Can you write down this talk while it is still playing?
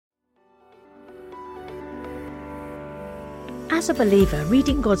As a believer,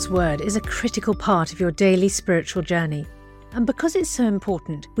 reading God's Word is a critical part of your daily spiritual journey. And because it's so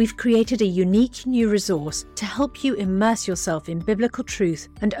important, we've created a unique new resource to help you immerse yourself in biblical truth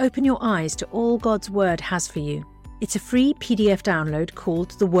and open your eyes to all God's Word has for you. It's a free PDF download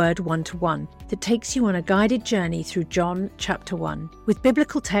called The Word 1-to-1 that takes you on a guided journey through John chapter 1. With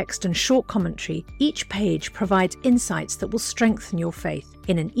biblical text and short commentary, each page provides insights that will strengthen your faith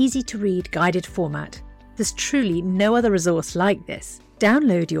in an easy-to-read guided format. There's truly no other resource like this.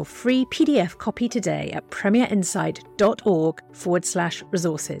 Download your free PDF copy today at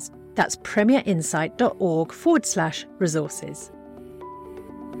premierinsight.org/resources. That's premierinsight.org/resources.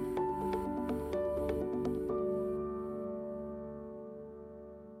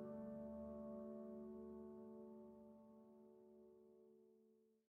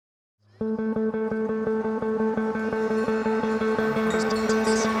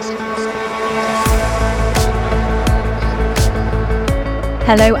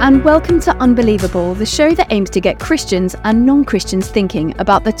 Hello and welcome to Unbelievable, the show that aims to get Christians and non-Christians thinking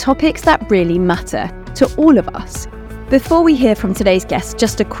about the topics that really matter to all of us. Before we hear from today's guest,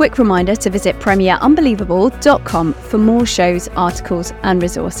 just a quick reminder to visit premierunbelievable.com for more shows, articles and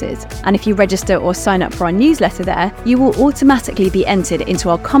resources. And if you register or sign up for our newsletter there, you will automatically be entered into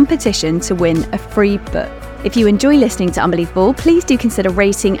our competition to win a free book. If you enjoy listening to Unbelievable, please do consider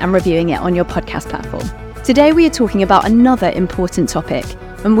rating and reviewing it on your podcast platform. Today we are talking about another important topic,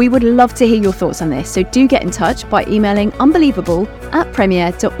 and we would love to hear your thoughts on this, so do get in touch by emailing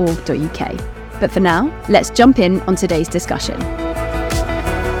unbelievable@premier.org.uk. But for now, let's jump in on today's discussion.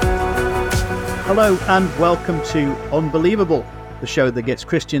 Hello and welcome to Unbelievable, the show that gets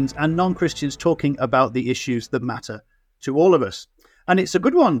Christians and non-Christians talking about the issues that matter to all of us. And it's a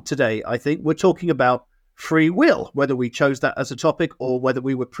good one today, I think. We're talking about free will, whether we chose that as a topic or whether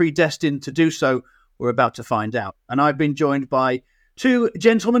we were predestined to do so. We're about to find out. And I've been joined by two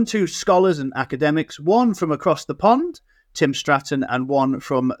gentlemen, two scholars and academics, one from across the pond, Tim Stratton, and one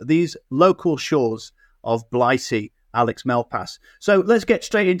from these local shores of Blighty, Alex Malpass. So let's get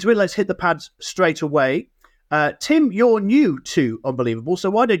straight into it. Let's hit the pads straight away. Tim, you're new to Unbelievable, so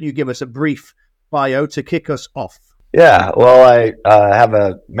why don't you give us a brief bio to kick us off? Yeah, well, I have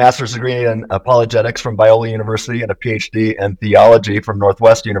a master's degree in apologetics from Biola University and a PhD in theology from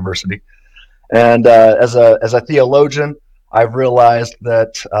Northwest University. And as a theologian, I've realized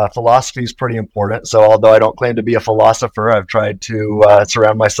that philosophy is pretty important. So although I don't claim to be a philosopher, I've tried to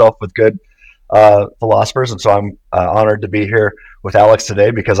surround myself with good philosophers. And so I'm honored to be here with Alex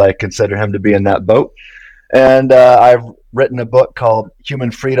today because I consider him to be in that boat. And I've written a book called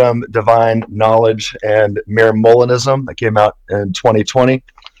Human Freedom, Divine Knowledge, and Mere Molinism that came out in 2020.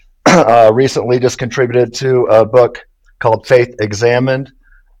 Recently just contributed to a book called Faith Examined.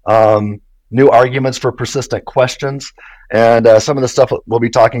 New Arguments for Persistent Questions. And some of the stuff we'll be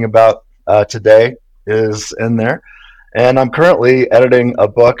talking about today is in there. And I'm currently editing a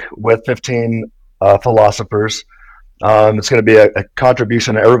book with 15 philosophers. It's going to be a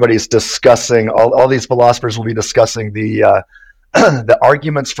contribution. Everybody's discussing, all these philosophers will be discussing the the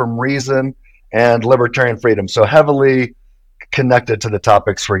arguments from reason and libertarian freedom. So heavily connected to the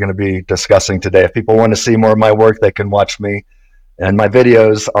topics we're going to be discussing today. If people want to see more of my work, they can watch me and my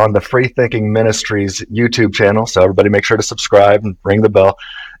videos on the Free Thinking Ministries YouTube channel. So everybody make sure to subscribe and ring the bell.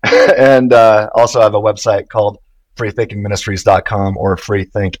 And also I have a website called freethinkingministries.com or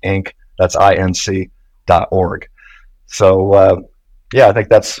freethinkinc, that's inc.org. So yeah, I think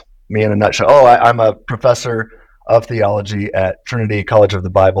that's me in a nutshell. Oh, I'm a professor of theology at Trinity College of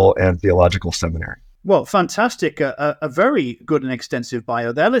the Bible and Theological Seminary. Well, fantastic. A very good and extensive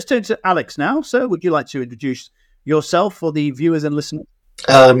bio there. Let's turn to Alex now. So would you like to introduce yourself for the viewers and listeners?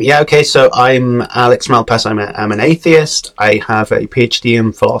 Okay, so I'm Alex Malpass. I'm an atheist. I have a PhD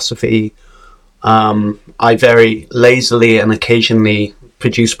in philosophy. I very lazily and occasionally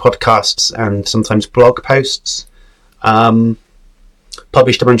produce podcasts and sometimes blog posts.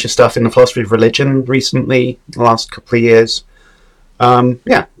 Published a bunch of stuff in the philosophy of religion recently, the last couple of years.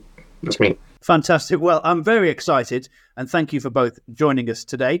 Yeah, that's me. Fantastic. Well, I'm very excited and thank you for both joining us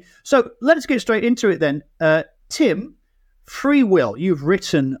today. So let's get straight into it then. Tim, free will, you've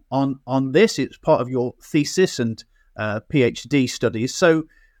written on this. It's part of your thesis and PhD studies. So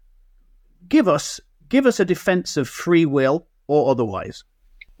give us a defense of free will or otherwise.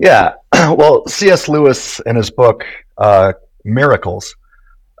 Yeah, well, C.S. Lewis in his book, Miracles,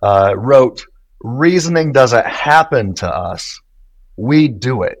 wrote, reasoning doesn't happen to us, we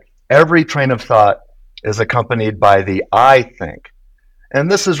do it. Every train of thought is accompanied by the I think.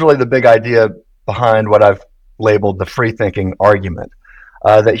 And this is really the big idea behind what I've labeled the free thinking argument,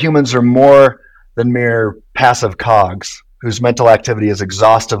 that humans are more than mere passive cogs whose mental activity is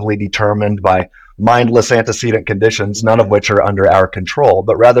exhaustively determined by mindless antecedent conditions, none of which are under our control,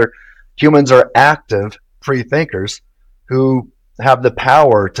 but rather humans are active free thinkers who have the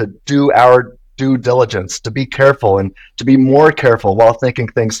power to do our due diligence, to be careful and to be more careful while thinking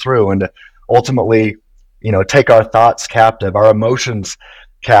things through, and to ultimately, take our thoughts captive, our emotions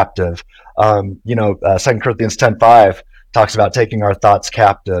captive. 2 Corinthians 10:5 talks about taking our thoughts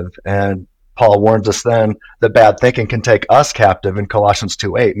captive, and Paul warns us then that bad thinking can take us captive in Colossians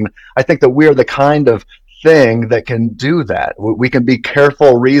 2:8. And I think that we're the kind of thing that can do that. We can be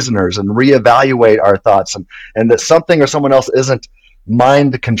careful reasoners and reevaluate our thoughts, and that something or someone else isn't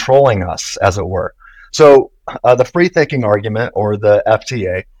mind controlling us, as it were. So the free thinking argument, or the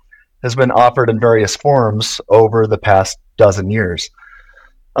FTA, has been offered in various forms over the past dozen years.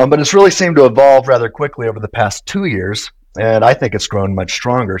 But it's really seemed to evolve rather quickly over the past 2 years, and I think it's grown much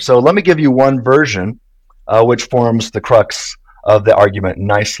stronger. So let me give you one version which forms the crux of the argument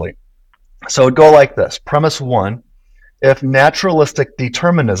nicely. So it'd go like this. Premise 1, if naturalistic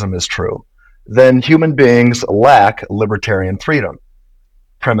determinism is true, then human beings lack libertarian freedom.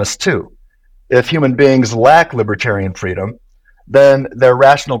 Premise 2, if human beings lack libertarian freedom, then their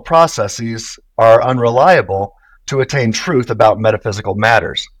rational processes are unreliable to attain truth about metaphysical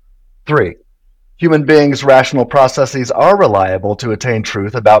matters. 3, human beings' rational processes are reliable to attain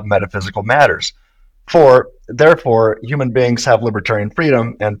truth about metaphysical matters. 4, therefore, human beings have libertarian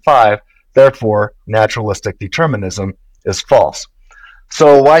freedom. And 5, therefore, naturalistic determinism is false.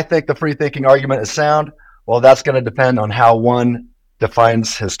 So why think the free thinking argument is sound? Well, that's going to depend on how one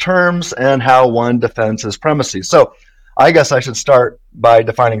defines his terms and how one defends his premises. So I guess I should start by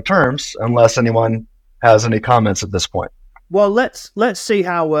defining terms, unless anyone has any comments at this point. Well, let's see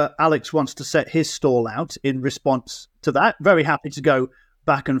how Alex wants to set his stall out in response to that. Very happy to go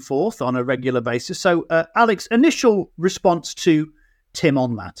back and forth on a regular basis. So, Alex, initial response to Tim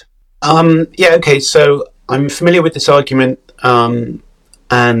on that. Okay. So I'm familiar with this argument, and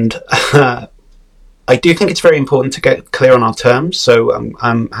I do think it's very important to get clear on our terms. So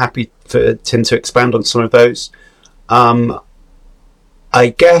I'm happy for Tim to expand on some of those.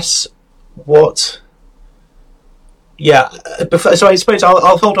 I guess what... Yeah, so I suppose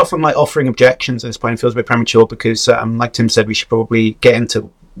I'll hold off on offering objections at this point. It feels a bit premature because, like Tim said, we should probably get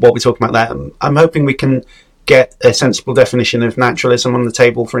into what we're talking about there. I'm hoping we can get a sensible definition of naturalism on the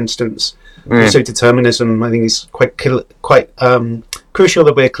table, for instance. Also, determinism, I think, is quite crucial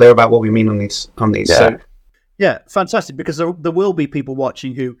that we're clear about what we mean on these. Yeah, fantastic, because there will be people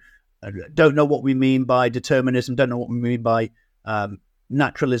watching who don't know what we mean by determinism, don't know what we mean by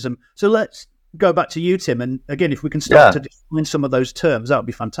naturalism. So let's go back to you, Tim, and again, if we can start to define some of those terms, that would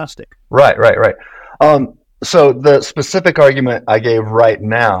be fantastic. Right. So the specific argument I gave right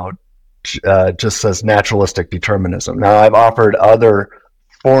now just says naturalistic determinism. Now, I've offered other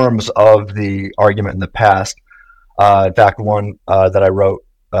forms of the argument in the past. In fact, one that I wrote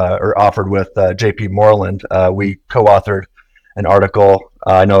or offered with J.P. Moreland, we co-authored an article,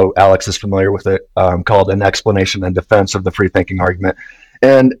 I know Alex is familiar with it, called An Explanation and Defense of the Free Thinking Argument.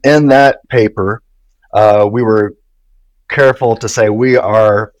 And in that paper, we were careful to say we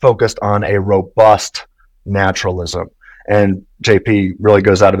are focused on a robust naturalism. And JP really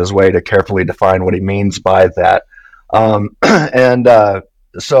goes out of his way to carefully define what he means by that.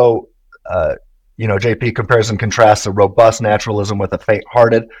 So JP compares and contrasts a robust naturalism with a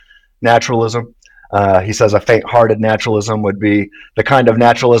faint-hearted naturalism. He says a faint-hearted naturalism would be the kind of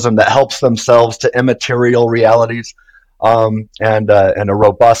naturalism that helps themselves to immaterial realities. And a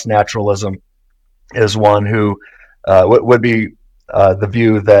robust naturalism is one who would be the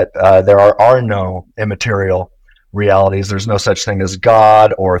view that there are no immaterial realities. There's no such thing as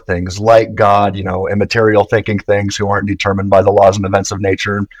God or things like God, immaterial thinking things who aren't determined by the laws and events of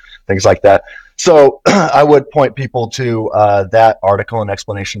nature and things like that. So I would point people to that article, An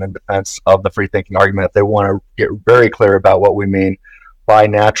Explanation and Defense of the Free Thinking Argument, if they want to get very clear about what we mean by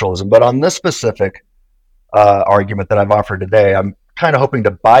naturalism. But on this specific argument that I've offered today, I'm kind of hoping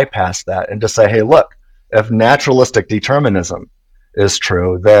to bypass that and just say, hey, look, if naturalistic determinism is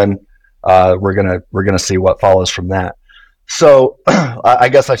true, then we're gonna see what follows from that. So I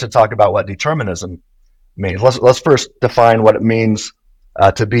guess I should talk about what determinism means. Let's first define what it means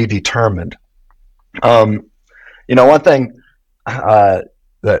to be determined. One thing that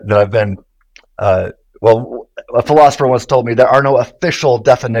I've been a philosopher once told me there are no official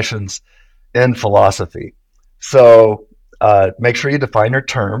definitions in philosophy. So make sure you define your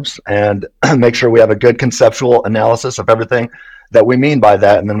terms and make sure we have a good conceptual analysis of everything that we mean by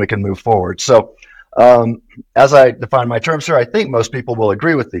that, and then we can move forward. So as I define my terms here, I think most people will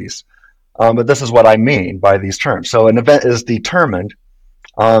agree with these. but this is what I mean by these terms. So an event is determined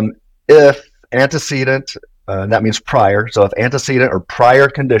if antecedent, that means prior, so if antecedent or prior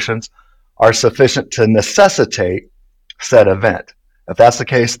conditions are sufficient to necessitate said event. If that's the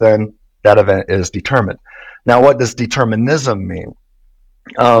case, then that event is determined. Now, what does determinism mean?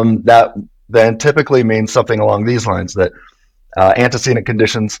 That then typically means something along these lines, that antecedent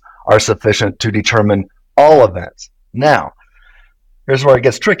conditions are sufficient to determine all events. Now, here's where it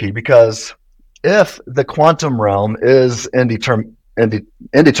gets tricky, because if the quantum realm is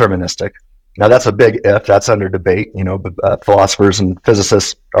indeterministic, now that's a big if, that's under debate, philosophers and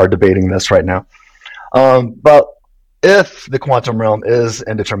physicists are debating this right now. But if the quantum realm is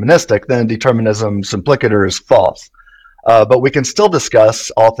indeterministic, then determinism implicator is false. But we can still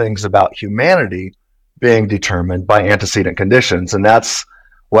discuss all things about humanity being determined by antecedent conditions, and that's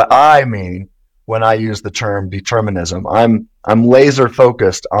what I mean when I use the term determinism. I'm laser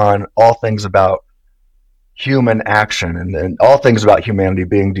focused on all things about human action and all things about humanity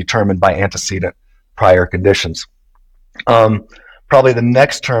being determined by antecedent prior conditions. Probably the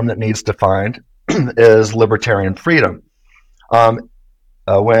next term that needs defined is libertarian freedom.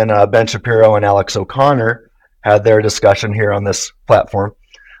 When Ben Shapiro and Alex O'Connor had their discussion here on this platform,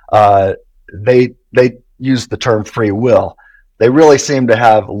 they used the term free will. They really seem to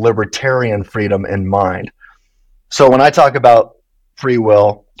have libertarian freedom in mind. So when I talk about free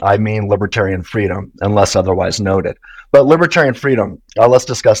will, I mean libertarian freedom, unless otherwise noted. But libertarian freedom, let's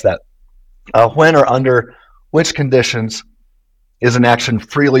discuss that. When or under which conditions is an action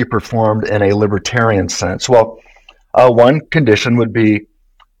freely performed in a libertarian sense? Well, one condition would be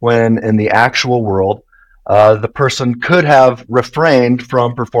when in the actual world, the person could have refrained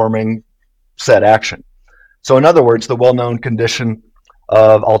from performing said action. So in other words, the well-known condition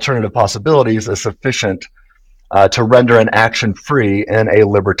of alternative possibilities is sufficient to render an action free in a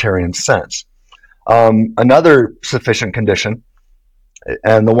libertarian sense. Another sufficient condition,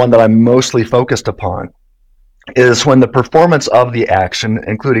 and the one that I'm mostly focused upon, is when the performance of the action,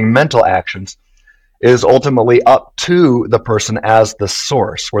 including mental actions, is ultimately up to the person as the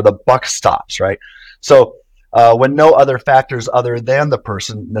source, where the buck stops, right? So when no other factors other than the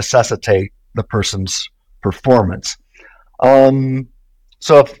person necessitate the person's performance. So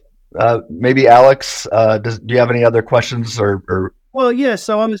if, maybe Alex, do you have any other questions or? Well, yeah.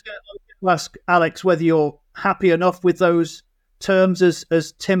 So I was going to ask Alex whether you're happy enough with those terms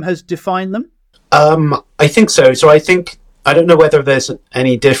as Tim has defined them. I think so. So I don't know whether there's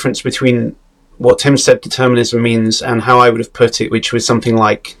any difference between what Tim said determinism means and how I would have put it, which was something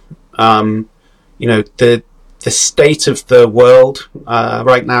like, the state of the world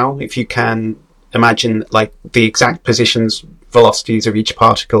right now, if you can imagine like the exact positions, velocities of each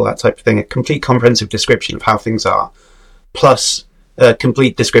particle, that type of thing, a complete comprehensive description of how things are, plus a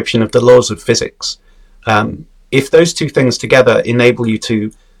complete description of the laws of physics. If those two things together enable you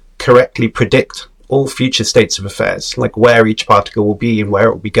to correctly predict all future states of affairs, like where each particle will be and where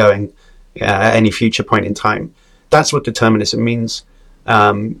it will be going at any future point in time, that's what determinism means,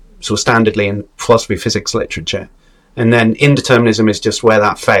 sort of standardly in philosophy of physics literature. And then indeterminism is just where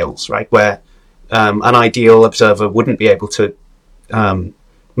that fails, right? Where an ideal observer wouldn't be able to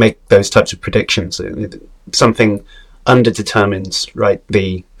make those types of predictions. Something underdetermines, right,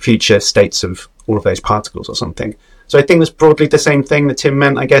 the future states of all of those particles or something. So I think that's broadly the same thing that Tim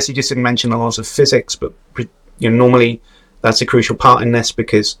meant. I guess he just didn't mention the laws of physics, but normally that's a crucial part in this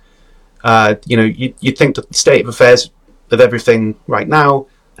because you'd think that the state of affairs of everything right now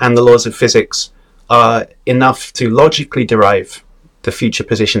and the laws of physics are enough to logically derive the future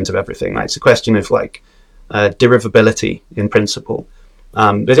positions of everything. Right? It's a question of derivability in principle.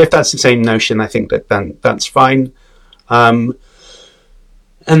 But if that's the same notion, I think that then that's fine.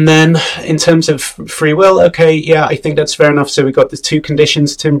 And then in terms of free will, okay, yeah, I think that's fair enough. So we got the two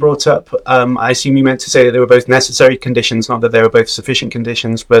conditions Tim brought up. I assume you meant to say that they were both necessary conditions, not that they were both sufficient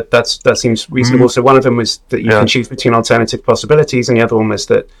conditions, but that seems reasonable. So one of them was that you can choose between alternative possibilities, and the other one was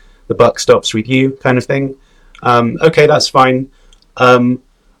that the buck stops with you, kind of thing. Okay, that's fine.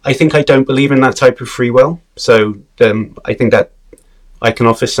 I think I don't believe in that type of free will. So I think that I can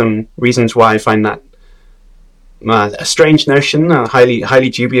offer some reasons why I find that a strange notion, highly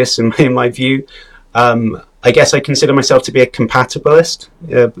dubious in my view. I guess I consider myself to be a compatibilist,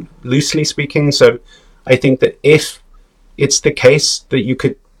 loosely speaking. So I think that if it's the case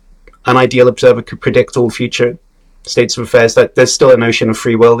that an ideal observer could predict all future states of affairs, that there's still a notion of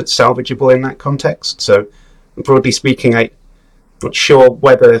free will that's salvageable in that context. So broadly speaking, I'm not sure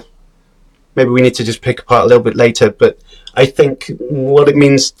whether maybe we need to just pick apart a little bit later, but I think what it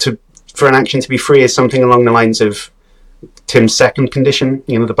means for an action to be free is something along the lines of Tim's second condition,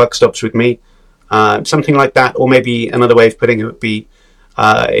 the buck stops with me, something like that. Or maybe another way of putting it would be,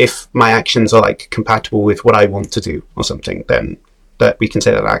 if my actions are like compatible with what I want to do or something, then that we can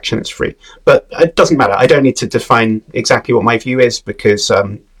say that action is free. But it doesn't matter. I don't need to define exactly what my view is, because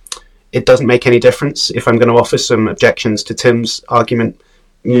it doesn't make any difference. If I'm going to offer some objections to Tim's argument,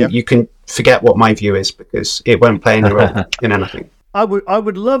 you can forget what my view is, because it won't play any role in anything. I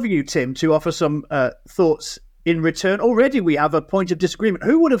would love you, Tim, to offer some thoughts in return. Already we have a point of disagreement.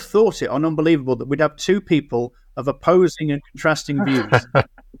 Who would have thought it on Unbelievable that we'd have two people of opposing and contrasting views?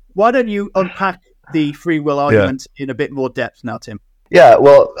 Why don't you unpack the free will argument in a bit more depth now, Tim? Yeah,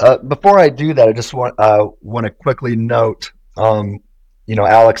 well, before I do that, I just want to quickly note,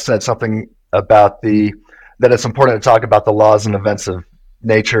 Alex said something about that it's important to talk about the laws and events of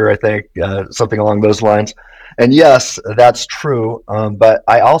nature, I think, something along those lines. And yes, that's true. But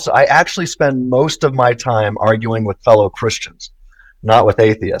I actually spend most of my time arguing with fellow Christians, not with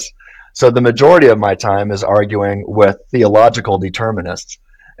atheists. So the majority of my time is arguing with theological determinists.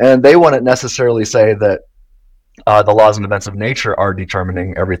 And they wouldn't necessarily say that the laws and events of nature are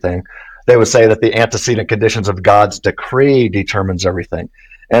determining everything. They would say that the antecedent conditions of God's decree determines everything.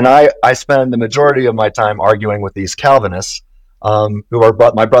 And I spend the majority of my time arguing with these Calvinists, who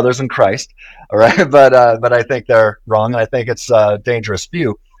are my brothers in Christ, all right? But I think they're wrong, and I think it's a dangerous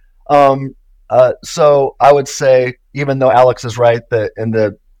view. So I would say, even though Alex is right, that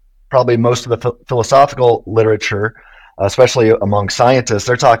in probably most of the philosophical literature, especially among scientists,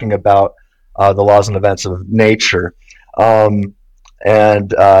 they're talking about the laws and events of nature.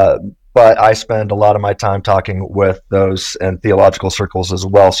 But I spend a lot of my time talking with those in theological circles as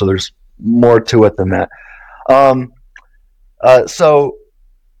well. So there's more to it than that. So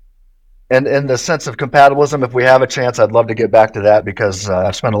in the sense of compatibilism, if we have a chance, I'd love to get back to that, because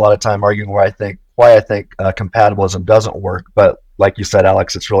I've spent a lot of time arguing why I think compatibilism doesn't work. But like you said,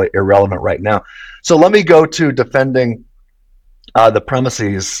 Alex, it's really irrelevant right now. So let me go to defending the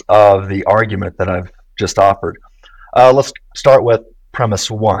premises of the argument that I've just offered. Let's start with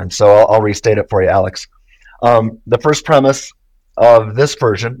premise one. So I'll restate it for you, Alex. The first premise of this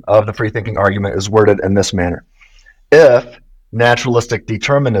version of the free thinking argument is worded in this manner: if naturalistic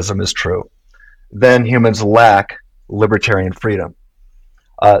determinism is true, then humans lack libertarian freedom.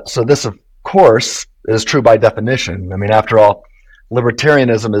 So this, of course, is true by definition. I mean, after all,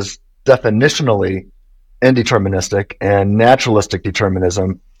 libertarianism is definitionally indeterministic, and naturalistic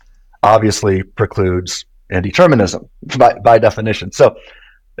determinism obviously precludes indeterminism by definition. So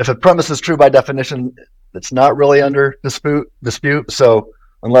if a premise is true by definition, it's not really under dispute. So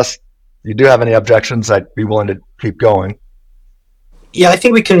unless you do have any objections, I'd be willing to keep going. Yeah, I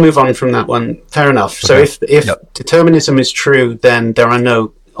think we can move on from that one. Fair enough. Okay. So if determinism is true, then there are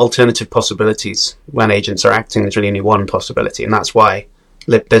no alternative possibilities when agents are acting. There's really only one possibility, and that's why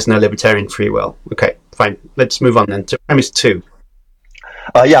there's no libertarian free will. Okay, fine. Let's move on then to premise two.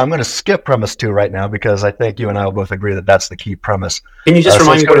 I'm going to skip premise two right now, because I think you and I will both agree that that's the key premise. Can you just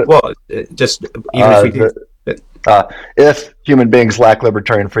remind me what it was? If we do. If human beings lack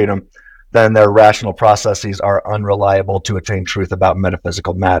libertarian freedom, then their rational processes are unreliable to attain truth about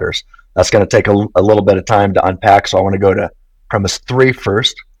metaphysical matters. That's going to take a little bit of time to unpack, so I want to go to premise three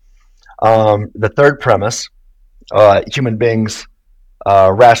first. The third premise, human beings'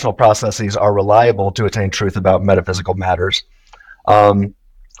 rational processes are reliable to attain truth about metaphysical matters.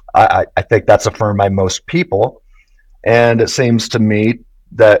 I think that's affirmed by most people, and it seems to me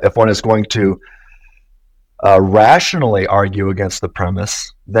that if one is going to rationally argue against the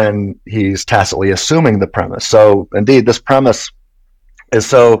premise, then he's tacitly assuming the premise. So indeed, this premise is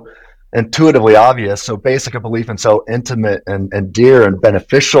so intuitively obvious, so basic a belief, and so intimate and dear and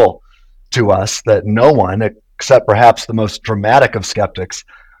beneficial to us that no one, except perhaps the most dramatic of skeptics,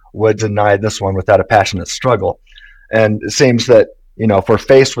 would deny this one without a passionate struggle. And it seems that, if we're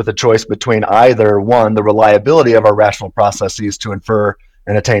faced with a choice between either, one, the reliability of our rational processes to infer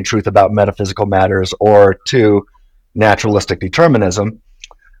and attain truth about metaphysical matters, or two, naturalistic determinism,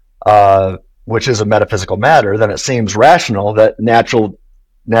 which is a metaphysical matter, then it seems rational that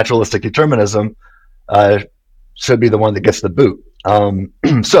naturalistic determinism should be the one that gets the boot.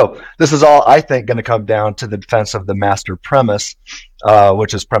 So this is all, I think, going to come down to the defense of the master premise,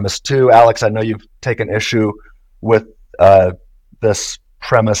 which is premise two. Alex, I know you've taken issue with this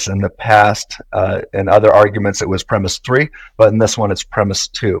premise in the past. In other arguments, it was premise three, but in this one, it's premise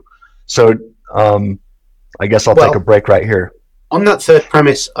two. So I guess I'll take a break right here. On that third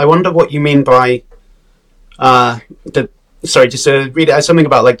premise, I wonder what you mean by just to read it as something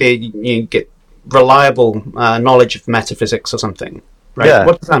about you get reliable knowledge of metaphysics or something, right? Yeah.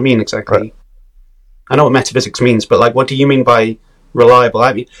 What does that mean exactly? I know what metaphysics means, but like, what do you mean by reliable?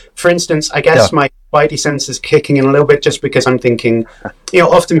 I mean, for instance, I guess my spidey sense is kicking in a little bit just because I'm thinking,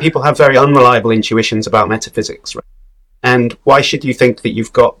 often people have very unreliable intuitions about metaphysics, right? And why should you think that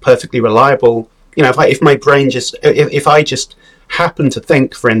you've got perfectly reliable, if my brain if I just happen to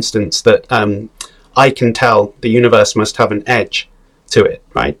think, for instance, that I can tell the universe must have an edge to it,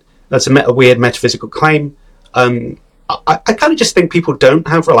 right? That's a weird metaphysical claim. I kind of just think people don't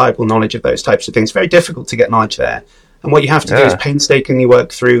have reliable knowledge of those types of things. It's very difficult to get knowledge there. And what you have to do is painstakingly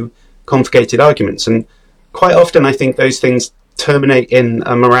work through complicated arguments. And quite often I think those things terminate in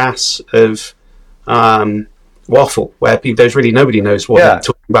a morass of waffle, where there's really nobody knows what they're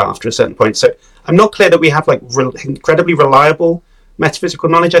talking about after a certain point. So I'm not clear that we have like incredibly reliable metaphysical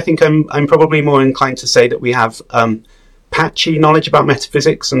knowledge. I think I'm probably more inclined to say that we have patchy knowledge about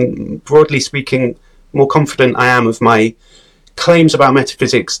metaphysics, and broadly speaking, more confident I am of my claims about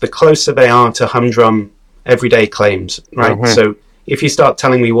metaphysics the closer they are to humdrum everyday claims, right? Mm-hmm. So if you start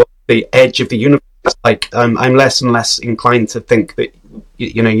telling me what the edge of the universe is like, I'm less and less inclined to think that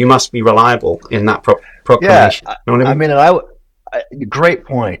you must be reliable in that proclamation. Yeah, you know what I mean? Great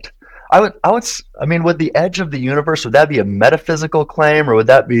point. Would the edge of the universe, would that be a metaphysical claim, or would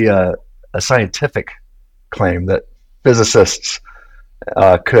that be a scientific claim that physicists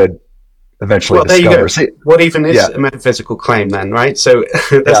could eventually discover? There you go. See, what even is a metaphysical claim then, right? So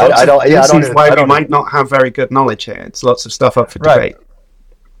there's why we might not have very good knowledge here. It's lots of stuff up for debate.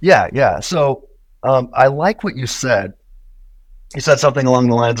 Yeah. So I like what you said. You said something along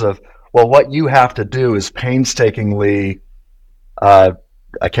the lines of, well, what you have to do is painstakingly, I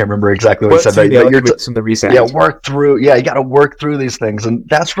can't remember exactly what you said, but work through. Yeah, you got to work through these things, and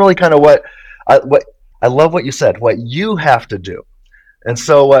that's really kind of what I love. What you said, what you have to do, and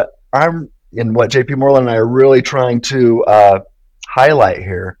so what JP Moreland and I are really trying to highlight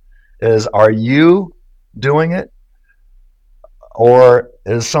here is: are you doing it, or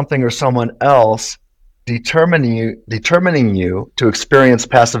is something or someone else determining you to experience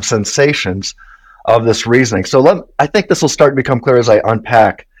passive sensations of this reasoning? So I think this will start to become clear as I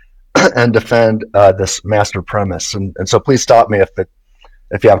unpack and defend this master premise. And so please stop me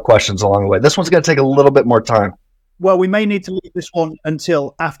if you have questions along the way. This one's going to take a little bit more time. Well, we may need to leave this one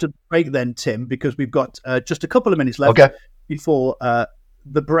until after the break then, Tim, because we've got just a couple of minutes left before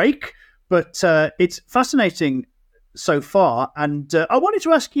the break. But it's fascinating so far. And I wanted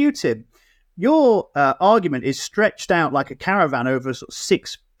to ask you, Tim, your argument is stretched out like a caravan over sort of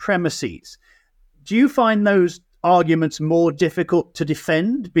 6 premises. Do you find those arguments more difficult to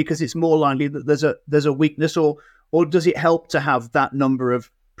defend because it's more likely that there's a weakness, or does it help to have that number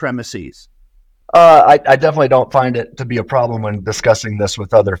of premises? I definitely don't find it to be a problem when discussing this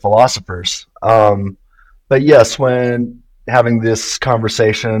with other philosophers. But yes, when having this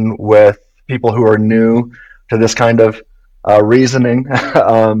conversation with people who are new to this kind of reasoning,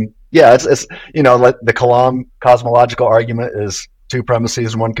 it's like the Kalam cosmological argument is 2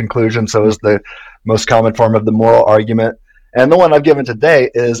 premises and 1 conclusion. So is the most common form of the moral argument. And the one I've given today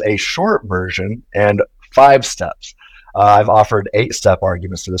is a short version and 5 steps. I've offered 8-step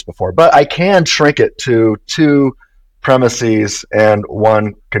arguments to this before, but I can shrink it to 2 premises and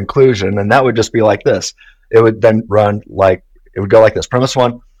 1 conclusion. And that would just be like this. It would then go like this. Premise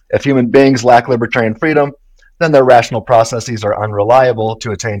 1, if human beings lack libertarian freedom, then their rational processes are unreliable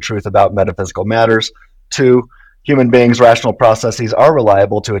to attain truth about metaphysical matters. 2, human beings' rational processes are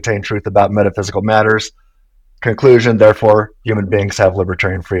reliable to attain truth about metaphysical matters. Conclusion, therefore, human beings have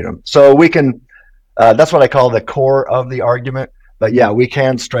libertarian freedom. So we can, that's what I call the core of the argument. But yeah, we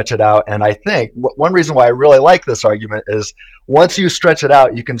can stretch it out. And I think one reason why I really like this argument is once you stretch it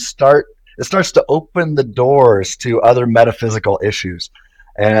out, it starts to open the doors to other metaphysical issues.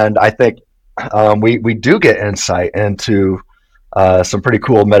 And I think we do get insight into some pretty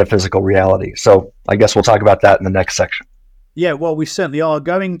cool metaphysical reality. So I guess we'll talk about that in the next section. Yeah, well, we certainly are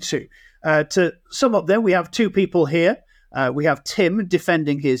going to. To sum up then, we have 2 people here. We have Tim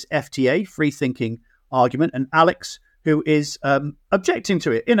defending his FTA, free thinking argument, and Alex, who is objecting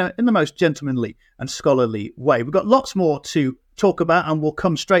to it in the most gentlemanly and scholarly way. We've got lots more to talk about, and we'll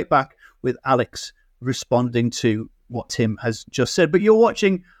come straight back with Alex responding to what Tim has just said. But you're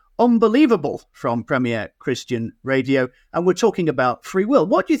watching Unbelievable from Premier Christian Radio, and we're talking about free will.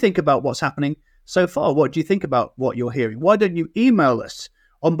 What do you think about what's happening so far? What do you think about what you're hearing? Why don't you email us,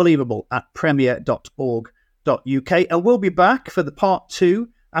 unbelievable@premier.org.uk, and we'll be back for the part 2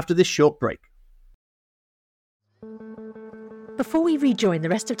 after this short break. Before we rejoin the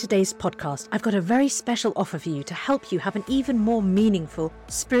rest of today's podcast, I've got a very special offer for you to help you have an even more meaningful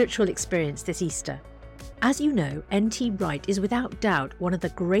spiritual experience this Easter. As you know, N.T. Wright is without doubt one of the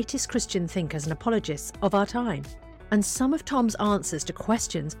greatest Christian thinkers and apologists of our time. And some of Tom's answers to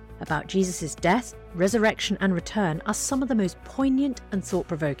questions about Jesus' death, resurrection and return are some of the most poignant and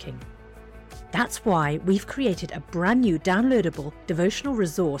thought-provoking. That's why we've created a brand new downloadable devotional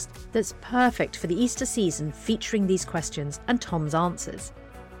resource that's perfect for the Easter season, featuring these questions and Tom's answers.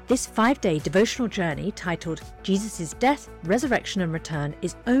 This 5-day devotional journey titled Jesus' Death, Resurrection and Return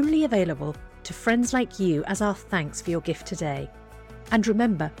is only available to friends like you as our thanks for your gift today. And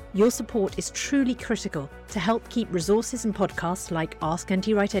remember, your support is truly critical to help keep resources and podcasts like Ask NT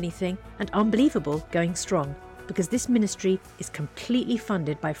Wright Anything and Unbelievable going strong, because this ministry is completely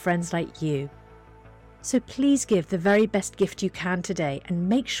funded by friends like you. So please give the very best gift you can today and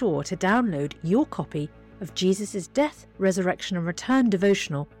make sure to download your copy of Jesus' Death, Resurrection and Return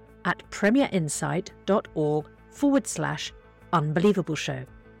devotional at premierinsight.org/Unbelievable Show.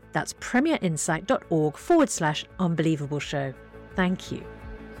 That's premierinsight.org/Unbelievable Show. Thank you.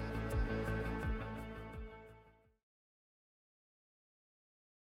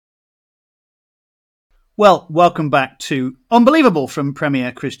 Well, welcome back to Unbelievable from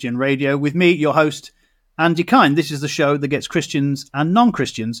Premier Christian Radio with me, your host, Andy Kine. This is the show that gets Christians and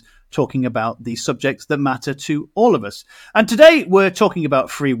non-Christians talking about the subjects that matter to all of us. And today we're talking about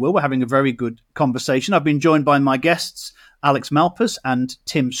free will. We're having a very good conversation. I've been joined by my guests, Alex Malpass and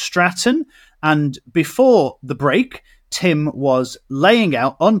Tim Stratton. And before the break, Tim was laying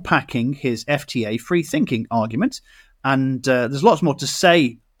out, unpacking his FTA free thinking argument. And there's lots more to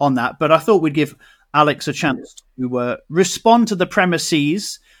say on that, but I thought we'd give Alex a chance to respond to the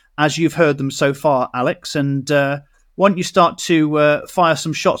premises as you've heard them so far, Alex. And why don't you start to fire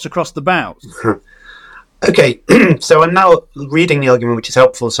some shots across the bows? Okay, so I'm now reading the argument, which is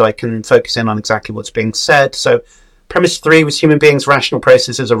helpful so I can focus in on exactly what's being said. So premise 3 was human beings' rational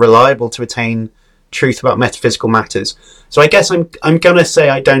processes are reliable to attain truth about metaphysical matters. So I guess I'm going to say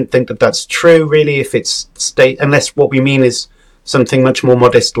I don't think that that's true, really, if it's unless what we mean is something much more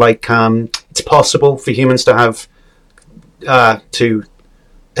modest, like it's possible for humans to have to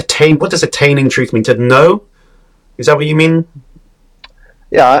attain. What does attaining truth mean? To know? Is that what you mean?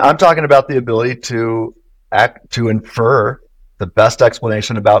 Yeah, I'm talking about the ability to infer the best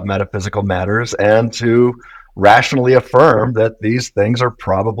explanation about metaphysical matters and to rationally affirm that these things are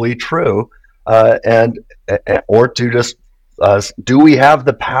probably true, or to just do we have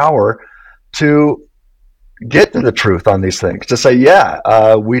the power to get to the truth on these things, to say,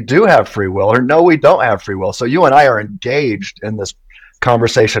 we do have free will, or no, we don't have free will. So you and I are engaged in this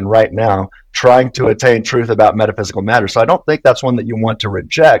conversation right now, trying to attain truth about metaphysical matters. So I don't think that's one that you want to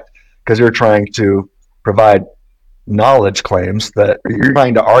reject, because you're trying to provide knowledge claims that you're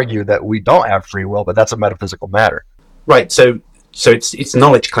trying to argue that we don't have free will, but that's a metaphysical matter. Right. So it's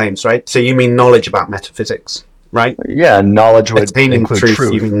knowledge claims, right? So you mean knowledge about metaphysics, right? Yeah, knowledge would attaining include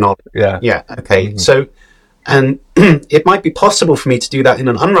truth. You mean knowledge. Yeah. Okay. Mm-hmm. So, and it might be possible for me to do that in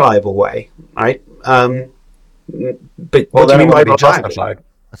an unreliable way, right? But what do you mean by justified?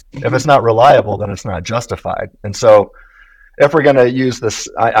 If it's not reliable, then it's not justified. And so, if we're going to use this,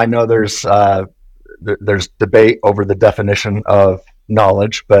 I know there's debate over the definition of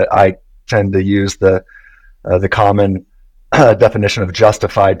knowledge, but I tend to use the common definition of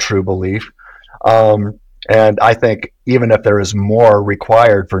justified true belief. And I think even if there is more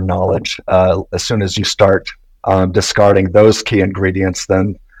required for knowledge, as soon as you start discarding those key ingredients,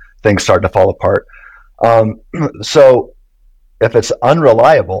 then things start to fall apart. So if it's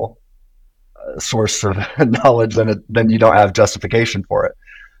unreliable source of knowledge, then you don't have justification for it.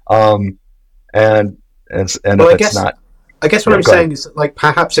 And it's not. I guess what I'm saying is, like,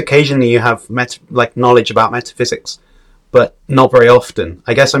 perhaps occasionally you have knowledge about metaphysics, but not very often.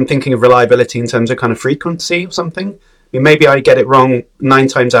 I guess I'm thinking of reliability in terms of kind of frequency or something. I mean, maybe I get it wrong 9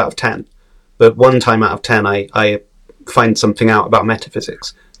 times out of 10, but 1 time out of 10 I find something out about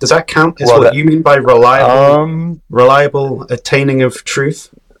metaphysics. Does that count as you mean by reliable attaining of truth?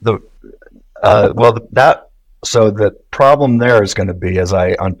 So the problem there is going to be, as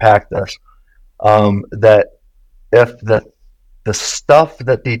I unpack this, that if the stuff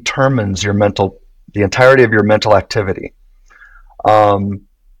that determines the entirety of your mental activity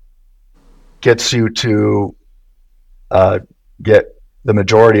gets you to get the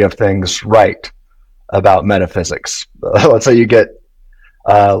majority of things right about metaphysics. Let's say you get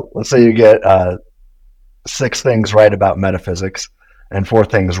 6 things right about metaphysics and 4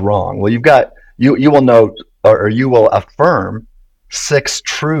 things wrong. Well, you will know, or you will affirm 6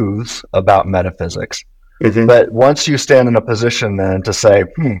 truths about metaphysics. Mm-hmm. But once you stand in a position then to say,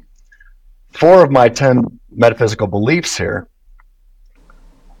 4 of my 10 metaphysical beliefs here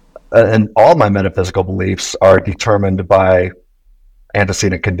and all my metaphysical beliefs are determined by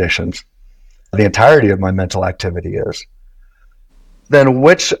antecedent conditions, the entirety of my mental activity is, then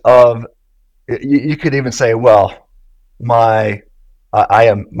which of, you could even say, well, my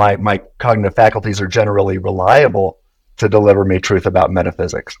cognitive faculties are generally reliable to deliver me truth about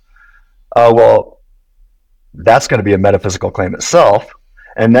metaphysics. Well, that's going to be a metaphysical claim itself.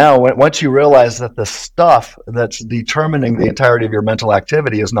 And now, once you realize that the stuff that's determining the entirety of your mental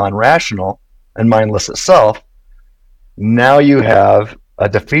activity is non-rational and mindless itself, now you have a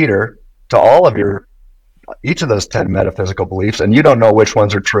defeater to all of each of those 10 metaphysical beliefs, and you don't know which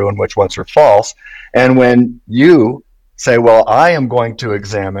ones are true and which ones are false. And when you say, well, I am going to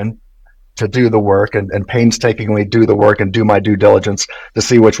examine, to do the work and painstakingly do the work and do my due diligence to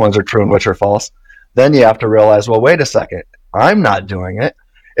see which ones are true and which are false, then you have to realize, well, wait a second, I'm not doing it.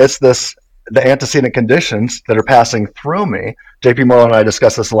 It's the antecedent conditions that are passing through me. J.P. Moore and I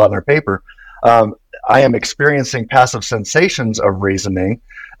discuss this a lot in our paper. I am experiencing passive sensations of reasoning,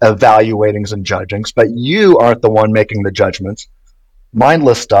 evaluatings and judgings, but you aren't the one making the judgments.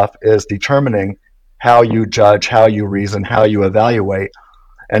 Mindless stuff is determining how you judge, how you reason, how you evaluate.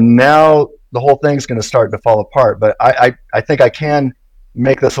 And now the whole thing's going to start to fall apart. But I think I can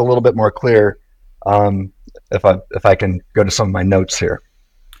make this a little bit more clear if I can go to some of my notes here.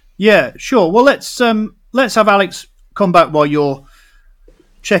 Yeah, sure. Well, let's have Alex come back while you're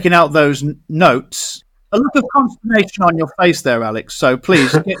checking out those notes. A look of consternation on your face there, Alex. So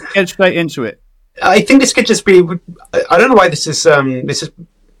please get straight into it. I think this could just be. I don't know why this is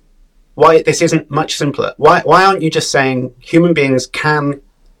why this isn't much simpler. Why aren't you just saying human beings can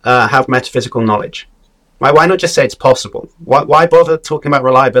have metaphysical knowledge? Why not just say it's possible? Why bother talking about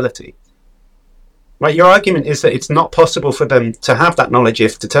reliability? Right, your argument is that it's not possible for them to have that knowledge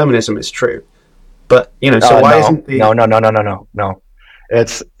if determinism is true. But isn't the No.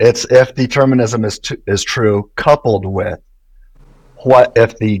 It's if determinism is true, coupled with what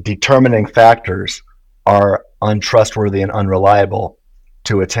if the determining factors are untrustworthy and unreliable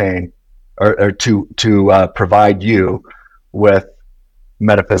to attain or to provide you with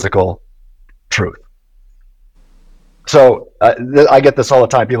metaphysical truth. So I get this all the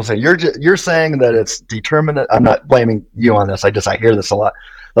time. People say you're saying that it's determinate. I'm not blaming you on this. I hear this a lot.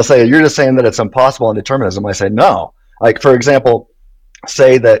 They'll say you're just saying that it's impossible in determinism. I say no. Like, for example,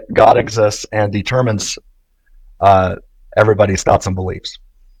 say that God exists and determines everybody's thoughts and beliefs.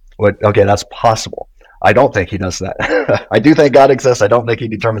 Okay, that's possible. I don't think he does that. I do think God exists. I don't think he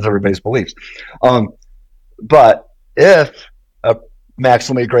determines everybody's beliefs. But if a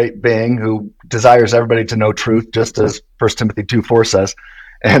maximally great being who desires everybody to know truth, just as 1 Timothy 2:4 says,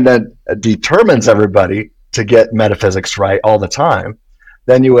 and then determines everybody to get metaphysics right all the time,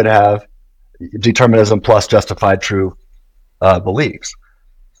 then you would have determinism plus justified true beliefs.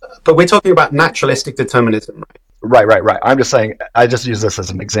 But we're talking about naturalistic determinism, right? Right. I'm just saying, I just use this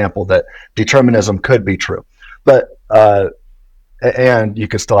as an example that determinism could be true, but and you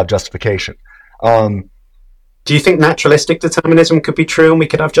could still have justification. Do you think naturalistic determinism could be true and we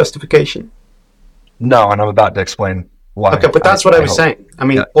could have justification? No, and I'm about to explain why. Okay, but that's what I was saying. I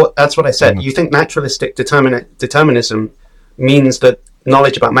mean, that's what I said. Mm-hmm. You think naturalistic determinism means that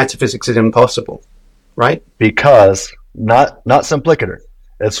knowledge about metaphysics is impossible, right? Because not simplicator.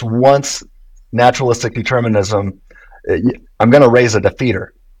 It's once naturalistic determinism. I'm going to raise a defeater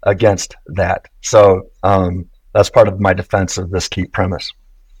against that. So that's part of my defense of this key premise.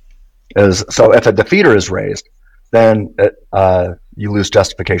 So if a defeater is raised, then you lose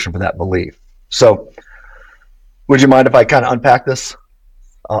justification for that belief. So would you mind if I kind of unpack this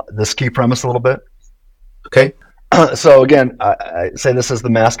key premise a little bit? Okay. So again, I say this is the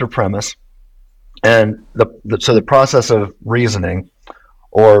master premise, and the process of reasoning,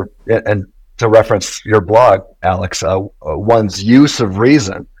 and to reference your blog, Alex, one's use of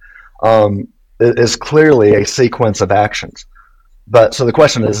reason is clearly a sequence of actions. But so the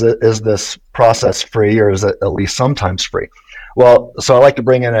question is this process free, or is it at least sometimes free? Well, so I like to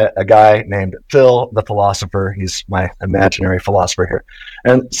bring in a guy named Phil the philosopher. He's my imaginary philosopher here.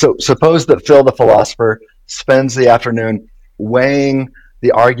 And so suppose that Phil the philosopher spends the afternoon weighing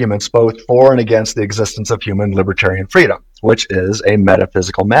the arguments both for and against the existence of human libertarian freedom, which is a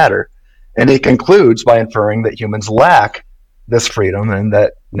metaphysical matter. And he concludes by inferring that humans lack this freedom and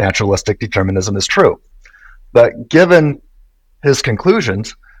that naturalistic determinism is true. But given his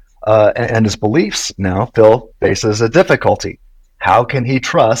conclusions and his beliefs now, Phil faces a difficulty. How can he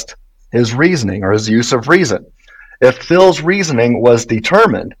trust his reasoning or his use of reason? If Phil's reasoning was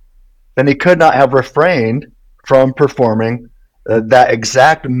determined, then he could not have refrained from performing that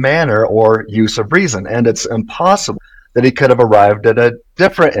exact manner or use of reason. And it's impossible that he could have arrived at a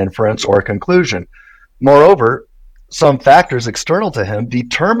different inference or conclusion. Moreover, some factors external to him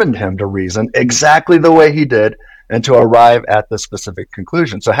determined him to reason exactly the way he did and to arrive at the specific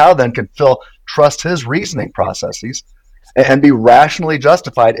conclusion. So how then can Phil trust his reasoning processes and be rationally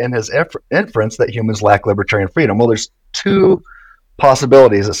justified in his inference that humans lack libertarian freedom? Well, there's two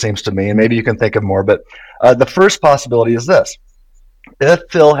possibilities, it seems to me, and maybe you can think of more, but the first possibility is this. If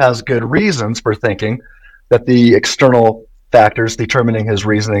Phil has good reasons for thinking that the external factors determining his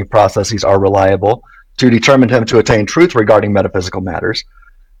reasoning processes are reliable to determine him to attain truth regarding metaphysical matters,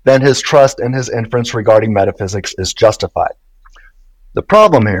 then his trust in his inference regarding metaphysics is justified. The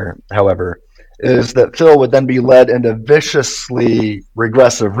problem here, however, is that Phil would then be led into viciously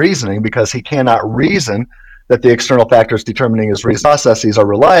regressive reasoning because he cannot reason that the external factors determining his reasoning processes are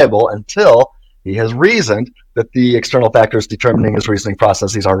reliable until he has reasoned that the external factors determining his reasoning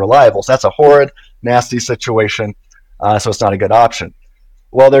processes are reliable. So that's a horrid, nasty situation, so it's not a good option.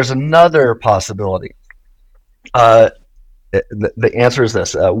 Well, there's another possibility. The answer is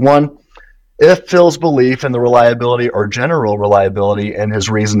this. One, if Phil's belief in the reliability or general reliability in his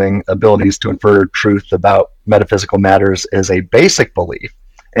reasoning abilities to infer truth about metaphysical matters is a basic belief,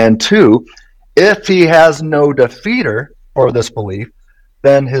 and two, if he has no defeater for this belief,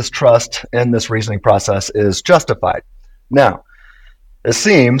 then his trust in this reasoning process is justified. Now, it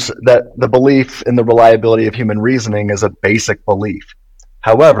seems that the belief in the reliability of human reasoning is a basic belief.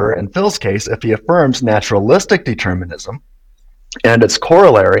 However, in Phil's case, if he affirms naturalistic determinism and its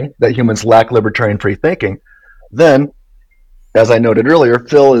corollary that humans lack libertarian free thinking, then, as I noted earlier,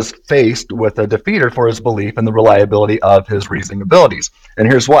 Phil is faced with a defeater for his belief in the reliability of his reasoning abilities. And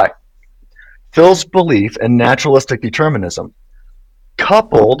here's why. Phil's belief in naturalistic determinism,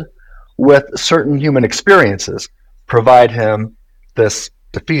 coupled with certain human experiences, provide him this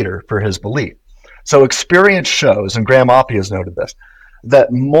defeater for his belief. So experience shows, and Graham Oppy has noted this,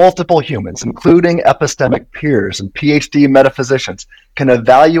 that multiple humans, including epistemic peers and PhD metaphysicians, can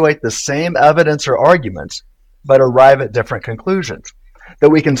evaluate the same evidence or arguments, but arrive at different conclusions. That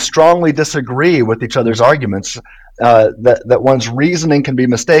we can strongly disagree with each other's arguments, that one's reasoning can be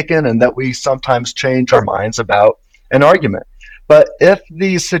mistaken, and that we sometimes change our minds about an argument. But if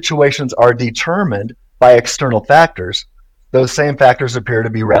these situations are determined by external factors, those same factors appear to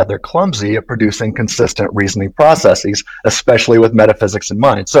be rather clumsy at producing consistent reasoning processes, especially with metaphysics in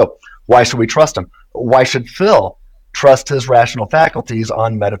mind. So why should we trust him? Why should Phil trust his rational faculties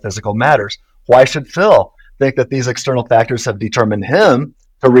on metaphysical matters? Why should Phil think that these external factors have determined him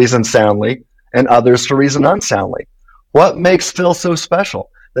to reason soundly and others to reason unsoundly? What makes Phil so special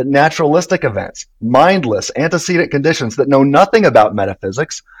that naturalistic events, mindless antecedent conditions that know nothing about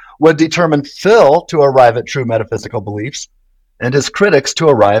metaphysics, would determine Phil to arrive at true metaphysical beliefs and his critics to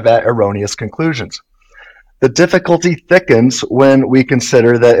arrive at erroneous conclusions? The difficulty thickens when we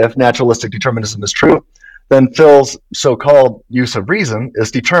consider that if naturalistic determinism is true, then Phil's so-called use of reason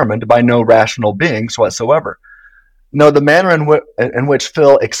is determined by no rational beings whatsoever. No, the manner in which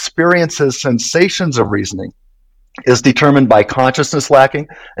Phil experiences sensations of reasoning is determined by consciousness lacking,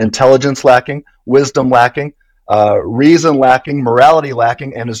 intelligence lacking, wisdom lacking, reason lacking, morality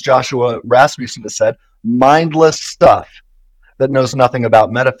lacking, and as Joshua Rasmussen has said, mindless stuff that knows nothing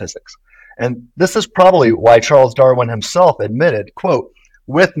about metaphysics. And this is probably why Charles Darwin himself admitted, quote,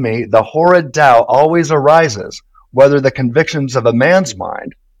 "With me, the horrid doubt always arises whether the convictions of a man's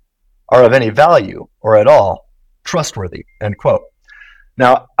mind are of any value or at all trustworthy," end quote.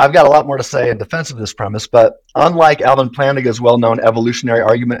 Now, I've got a lot more to say in defense of this premise, but unlike Alvin Plantinga's well-known evolutionary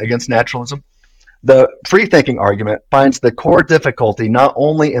argument against naturalism, the free-thinking argument finds the core difficulty not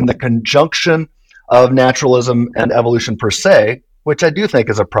only in the conjunction of naturalism and evolution per se, which I do think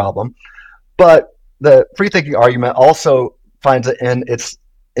is a problem, but the free-thinking argument also finds it in its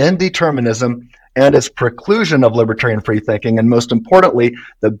indeterminism and its preclusion of libertarian free thinking. And most importantly,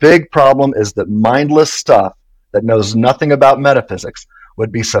 the big problem is that mindless stuff that knows nothing about metaphysics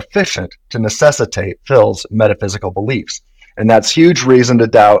would be sufficient to necessitate Phil's metaphysical beliefs. And that's huge reason to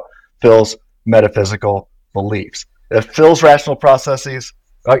doubt Phil's metaphysical beliefs. If Phil's rational processes,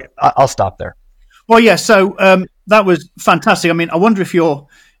 I'll stop there. Well, yeah, so that was fantastic. I mean, I wonder if you're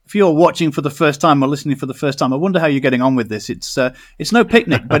watching for the first time or listening for the first time, I wonder how you're getting on with this. It's no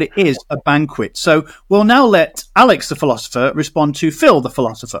picnic, but it is a banquet. So we'll now let Alex, the philosopher, respond to Phil, the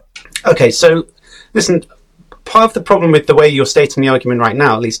philosopher. Okay, so listen, part of the problem with the way you're stating the argument right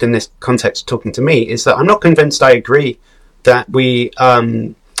now, at least in this context talking to me, is that I'm not convinced I agree that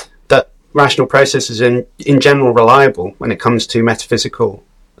that rational processes are in general reliable when it comes to metaphysical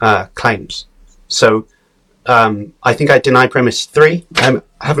claims. So I think I deny premise 3. I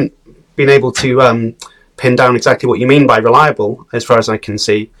haven't been able to pin down exactly what you mean by reliable, as far as I can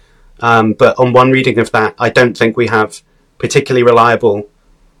see. But on one reading of that, I don't think we have particularly reliable,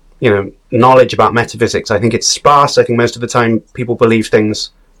 knowledge about metaphysics. I think it's sparse. I think most of the time people believe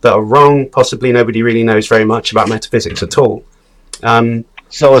things that are wrong. Possibly nobody really knows very much about metaphysics at all.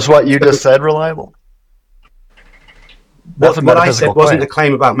 So is what you just said reliable? What I said wasn't a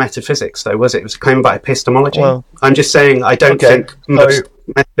claim about metaphysics, though, was it? It was a claim about epistemology. Well, I'm just saying I don't think most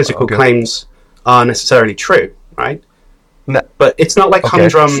metaphysical claims are necessarily true, right? No. But it's not like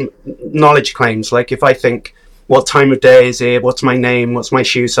humdrum knowledge claims. Like if I think, what time of day is it? What's my name? What's my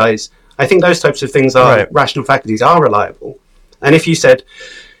shoe size? I think those types of things are rational faculties are reliable. And if you said,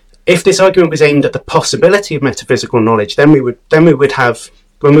 if this argument was aimed at the possibility of metaphysical knowledge, then we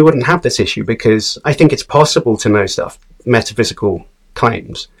wouldn't have this issue, because I think it's possible to know stuff, metaphysical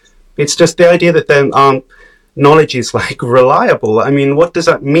claims. It's just the idea that then knowledge is like reliable. I mean, what does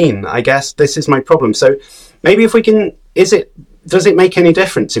that mean? I guess this is my problem. So maybe if we can, does it make any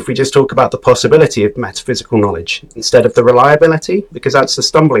difference if we just talk about the possibility of metaphysical knowledge instead of the reliability? Because that's the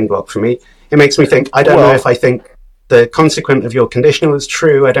stumbling block for me. It makes me think, I don't know if I think the consequent of your conditional is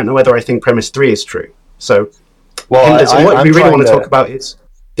true. I don't know whether I think premise 3 is true. So what we really want to talk about is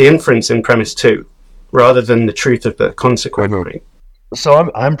the inference in premise 2 rather than the truth of the consequent. Right? So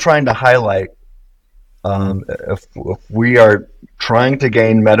I'm trying to highlight if we are trying to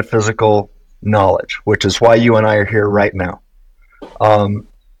gain metaphysical knowledge, which is why you and I are here right now.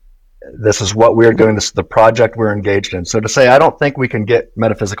 This is what we're doing. This is the project we're engaged in. So to say I don't think we can get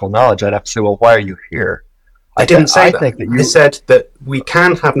metaphysical knowledge, I'd have to say, well, why are you here? I didn't say that. I said that we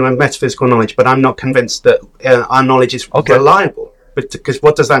can have metaphysical knowledge, but I'm not convinced that our knowledge is reliable. But because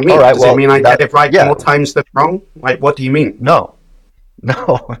what does that mean? Does it mean I get it right more times than wrong? Like, what do you mean? No.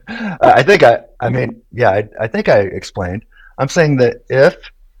 I think I explained. I'm saying that if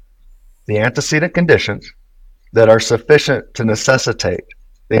the antecedent conditions that are sufficient to necessitate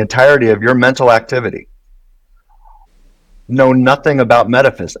the entirety of your mental activity know nothing about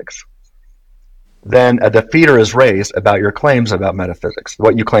metaphysics, then a defeater is raised about your claims about metaphysics,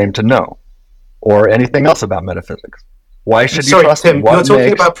 what you claim to know, or anything else about metaphysics. Why should you trust Tim, you're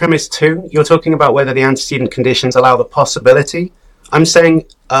talking about premise 2. You're talking about whether the antecedent conditions allow the possibility. I'm saying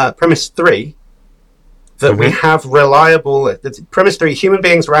premise 3, that we have reliable... Premise 3, human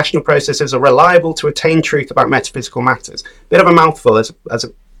beings' rational processes are reliable to attain truth about metaphysical matters. Bit of a mouthful as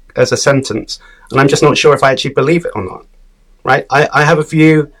a sentence, and I'm just not sure if I actually believe it or not. Right? I have a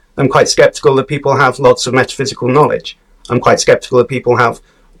view. I'm quite skeptical that people have lots of metaphysical knowledge. I'm quite skeptical that people have,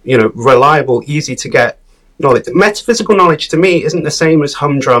 reliable, easy to get knowledge. Metaphysical knowledge to me isn't the same as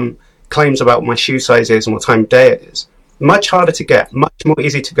humdrum claims about what my shoe size is and what time of day it is. Much harder to get, much more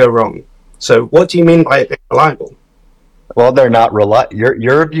easy to go wrong. So what do you mean by it being reliable? Well, they're not reliable.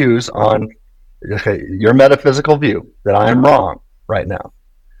 Your views on your metaphysical view that I am wrong right now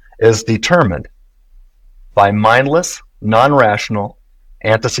is determined by mindless, non-rational,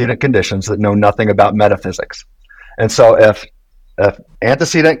 antecedent conditions that know nothing about metaphysics. And so if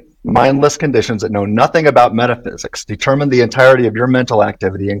antecedent mindless conditions that know nothing about metaphysics determine the entirety of your mental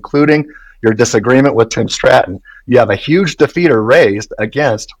activity, including your disagreement with Tim Stratton, you have a huge defeater raised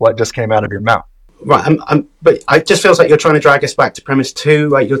against what just came out of your mouth. Right, but it just feels like you're trying to drag us back to premise 2.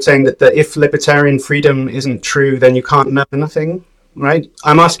 Like you're saying that if libertarian freedom isn't true, then you can't know nothing, right?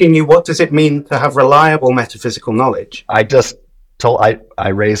 I'm asking you, what does it mean to have reliable metaphysical knowledge? I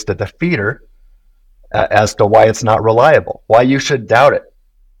raised a defeater as to why it's not reliable, why you should doubt it.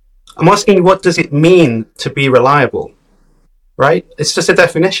 I'm asking you, what does it mean to be reliable? Right? It's just a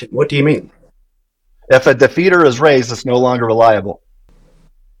definition. What do you mean? If a defeater is raised, it's no longer reliable.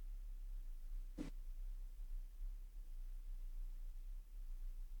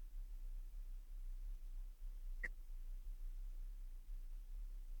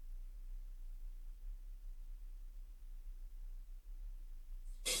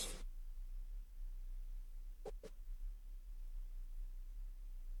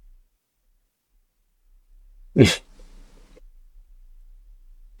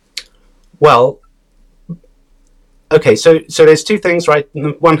 Well, okay, so there's two things, right?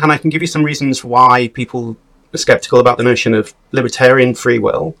 On one hand, I can give you some reasons why people are skeptical about the notion of libertarian free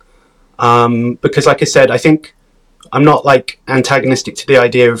will. Because like I said, I think I'm not like antagonistic to the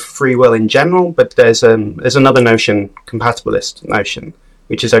idea of free will in general, but there's another notion, compatibilist notion,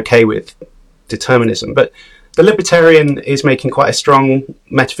 which is okay with determinism. But the libertarian is making quite a strong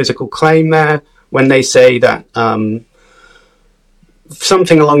metaphysical claim there when they say that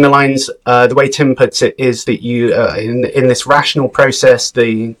something along the lines, the way Tim puts it, is that you, in this rational process,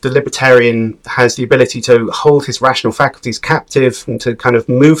 the libertarian has the ability to hold his rational faculties captive and to kind of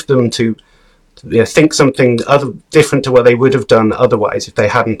move them to think something different to what they would have done otherwise if they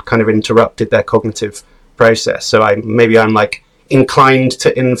hadn't kind of interrupted their cognitive process. So I'm like inclined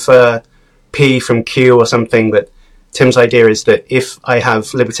to infer P from Q or something. But Tim's idea is that if I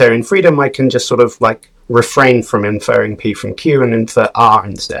have libertarian freedom, I can just sort of like refrain from inferring P from Q and infer R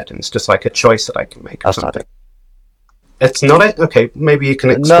instead. And it's just like a choice that I can make. That's not it. It's not it? Okay, maybe you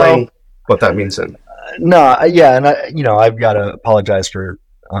can explain what that means then. And I've got to apologize for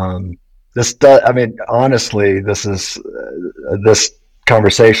this. Honestly, this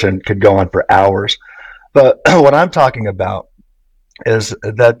conversation could go on for hours. But what I'm talking about is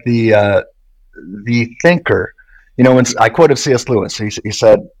that the thinker, when I quoted C.S. Lewis, he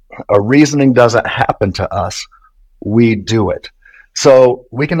said, "A reasoning doesn't happen to us; we do it." So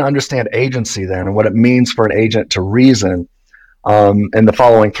we can understand agency then, and what it means for an agent to reason in the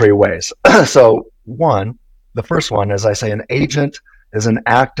following three ways. So the first one, as I say, an agent is an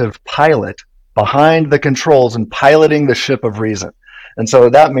active pilot behind the controls and piloting the ship of reason. And so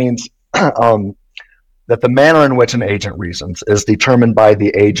that means that the manner in which an agent reasons is determined by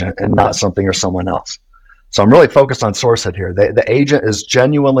the agent and not something or someone else. So I'm really focused on sourcehead here. The agent is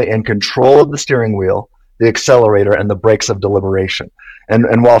genuinely in control of the steering wheel, the accelerator, and the brakes of deliberation.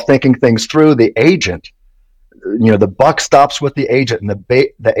 And while thinking things through, the agent, the buck stops with the agent, and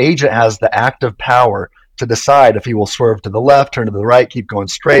the agent has the active power to decide if he will swerve to the left, turn to the right, keep going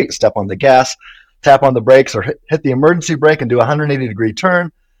straight, step on the gas, tap on the brakes, or hit the emergency brake and do a 180-degree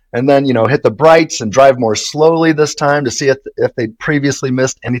turn, and then hit the brights and drive more slowly this time to see if they previously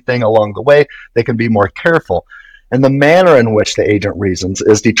missed anything along the way. They can be more careful. And the manner in which the agent reasons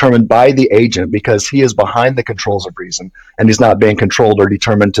is determined by the agent because he is behind the controls of reason, and he's not being controlled or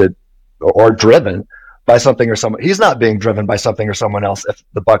determined or driven by something or someone. He's not being driven by something or someone else if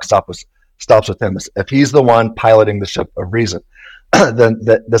the buck stops with him. If he's the one piloting the ship of reason, then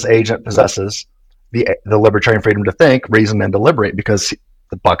this agent possesses the libertarian freedom to think, reason, and deliberate because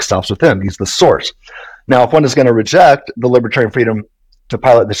the buck stops with him. He's the source. Now, if one is going to reject the libertarian freedom to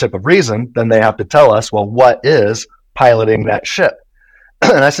pilot the ship of reason, then they have to tell us, well, what is piloting that ship?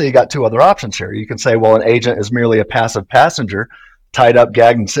 And I say you got two other options here. You can say, well, an agent is merely a passive passenger, tied up,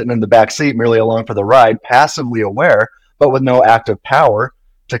 gagged, and sitting in the back seat, merely along for the ride, passively aware, but with no active power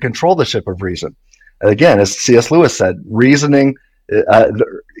to control the ship of reason. And again, as C.S. Lewis said, reasoning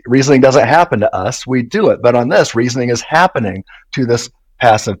doesn't happen to us, we do it. But on this, reasoning is happening to this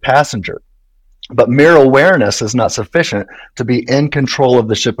passive passenger. But mere awareness is not sufficient to be in control of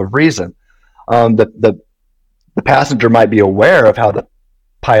the ship of reason. The passenger might be aware of how the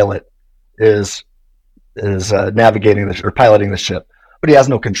pilot is navigating or piloting the ship, but he has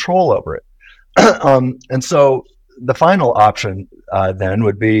no control over it. And so the final option then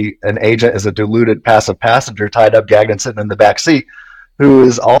would be an agent is a deluded passive passenger tied up, gagged, and sitting in the back seat who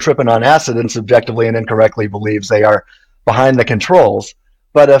is all tripping on acid and subjectively and incorrectly believes they are behind the controls.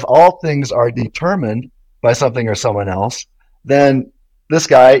 But if all things are determined by something or someone else, then this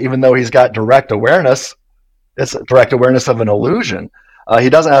guy, even though he's got direct awareness, it's direct awareness of an illusion. He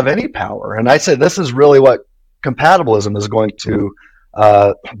doesn't have any power. And I say this is really what compatibilism is going to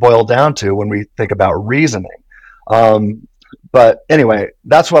boil down to when we think about reasoning. But anyway,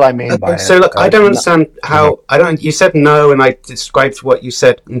 that's what I mean by it. So look, I don't understand how you said no, and I described what you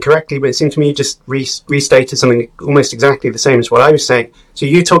said incorrectly, but it seemed to me you just restated something almost exactly the same as what I was saying. So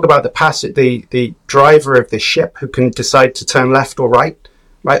you talk about the driver of the ship who can decide to turn left or right,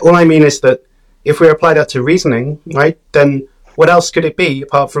 right? All I mean is that if we apply that to reasoning, right, then what else could it be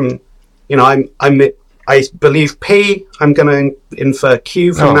apart from, I believe P, I'm going to infer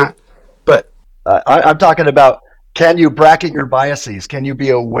Q from that, but I'm talking about, can you bracket your biases? Can you be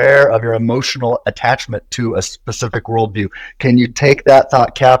aware of your emotional attachment to a specific worldview? Can you take that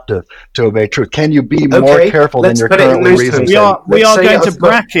thought captive to obey truth? Can you be more careful than you're currently reasoning? We are going to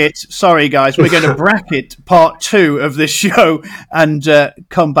bracket, sorry guys, we're going to bracket part 2 of this show and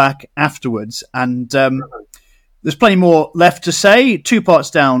come back afterwards. And there's plenty more left to say. 2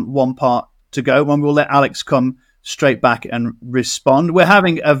 parts down, 1 part to go, and we'll let Alex come straight back and respond. We're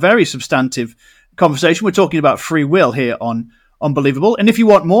having a very substantive conversation. We're talking about free will here on Unbelievable. And if you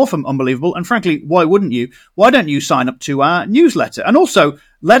want more from Unbelievable, and frankly, why wouldn't you? Why don't you sign up to our newsletter? And also,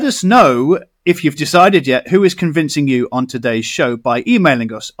 let us know, if you've decided yet, who is convincing you on today's show by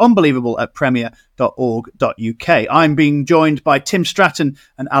emailing us, unbelievable@premier.org.uk. I'm being joined by Tim Stratton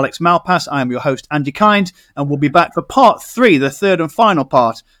and Alex Malpass. I am your host, Andy Kind, and we'll be back for part 3, the third and final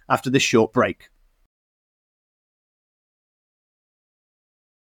part, after this short break.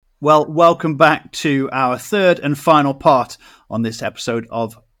 Well, welcome back to our third and final part on this episode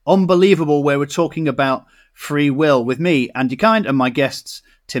of Unbelievable, where we're talking about free will with me, Andy Kind, and my guests,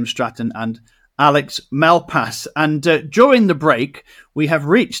 Tim Stratton and Alex Malpass. And during the break, we have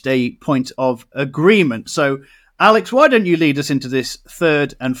reached a point of agreement. So, Alex, why don't you lead us into this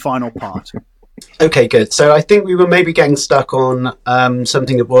third and final part? Okay, good. So I think we were maybe getting stuck on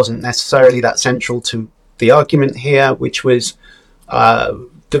something that wasn't necessarily that central to the argument here, which was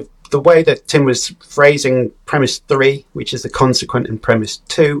the way that Tim was phrasing premise 3, which is the consequent in premise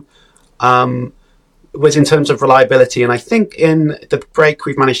 2, was in terms of reliability. And I think in the break,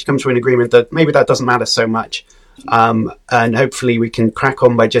 we've managed to come to an agreement that maybe that doesn't matter so much. And hopefully we can crack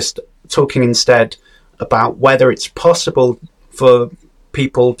on by just talking instead about whether it's possible for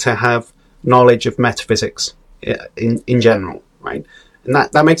people to have knowledge of metaphysics in general, right? And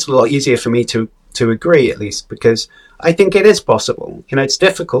that makes it a lot easier for me to agree, at least, because I think it is possible. It's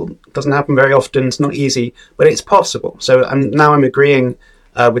difficult, it doesn't happen very often, it's not easy, but it's possible. So now I'm agreeing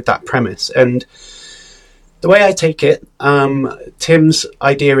with that premise. And the way I take it, Tim's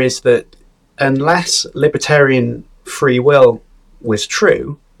idea is that unless libertarian free will was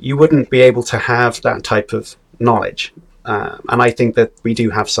true, you wouldn't be able to have that type of knowledge. And I think that we do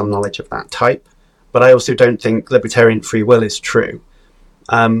have some knowledge of that type, but I also don't think libertarian free will is true.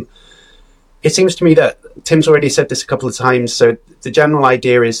 It seems to me that Tim's already said this a couple of times, so the general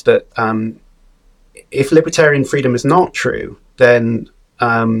idea is that if libertarian freedom is not true, then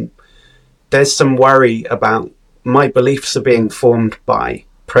there's some worry about my beliefs are being formed by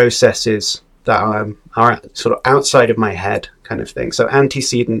processes that are sort of outside of my head, kind of thing. So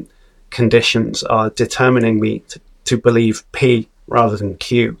antecedent conditions are determining me to believe P rather than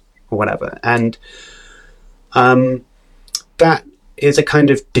Q or whatever. And that is a kind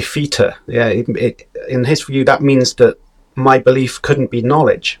of defeater. Yeah, in his view, that means that my belief couldn't be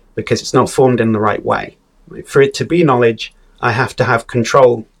knowledge because it's not formed in the right way. For it to be knowledge, I have to have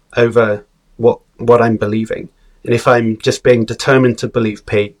control over what I'm believing. And if I'm just being determined to believe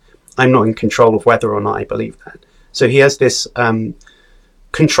P, I'm not in control of whether or not I believe that. So he has this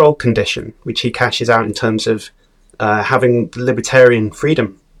control condition, which he cashes out in terms of having libertarian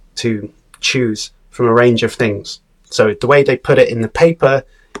freedom to choose from a range of things. So the way they put it in the paper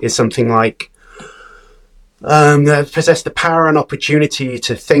is something like possess the power and opportunity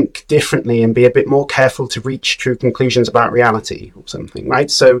to think differently and be a bit more careful to reach true conclusions about reality or something,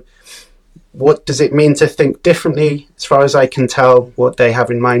 right? So what does it mean to think differently? As far as I can tell, what they have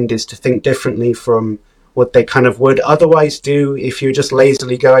in mind is to think differently from what they kind of would otherwise do if you're just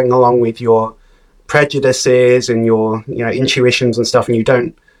lazily going along with your prejudices and your intuitions and stuff, and you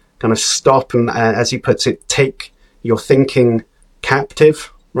don't kind of stop and, as he puts it, take your thinking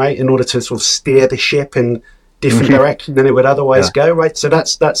captive, right, in order to sort of steer the ship in different direction than it would otherwise go, right? So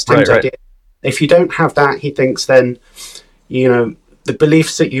that's Tim's idea. If you don't have that, he thinks, then the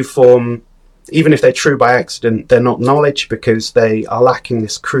beliefs that you form, even if they're true by accident, they're not knowledge because they are lacking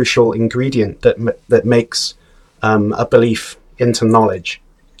this crucial ingredient that makes a belief into knowledge.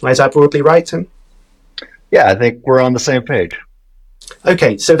 Is that broadly right, Tim? Yeah, I think we're on the same page.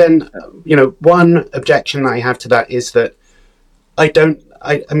 Okay, so then, one objection I have to that is that I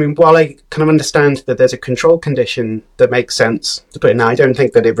mean, while I kind of understand that there's a control condition that makes sense to put in now, I don't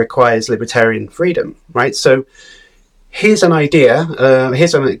think that it requires libertarian freedom, right? So here's an idea,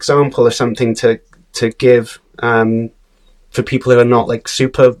 here's an example of something to give for people who are not like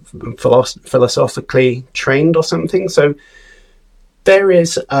super philosophically trained or something. So there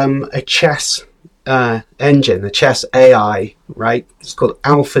is a chess engine, a chess AI, right? It's called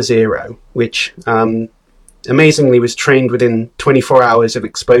AlphaZero, which amazingly was trained within 24 hours of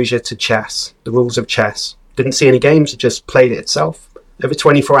exposure to chess, the rules of chess. Didn't see any games, it just played it itself. Over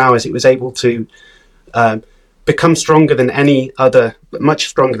 24 hours, it was able to become stronger than any other, much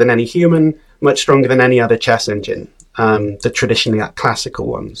stronger than any human, much stronger than any other chess engine, the traditionally classical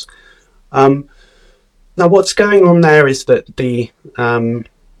ones. Now, what's going on there is that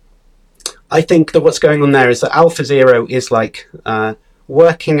I think that what's going on there is that AlphaZero is like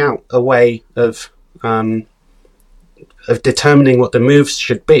working out a way of determining what the moves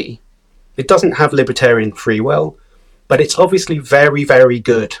should be. It doesn't have libertarian free will, but it's obviously very, very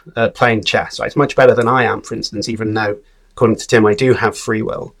good at playing chess. Right? It's much better than I am, for instance, even though, according to Tim, I do have free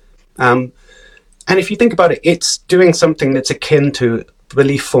will. And if you think about it, it's doing something that's akin to the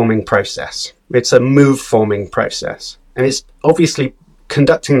belief-forming process. It's a move-forming process. And it's obviously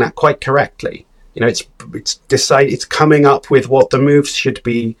conducting that quite correctly. It's coming up with what the moves should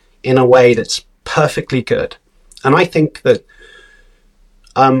be in a way that's perfectly good. And I think that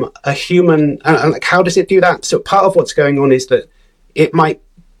a human, like, how does it do that? So part of what's going on is that it might,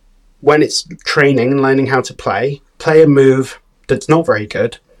 when it's training and learning how to play a move that's not very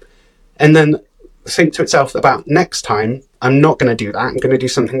good, and then think to itself about next time, I'm not going to do that. I'm going to do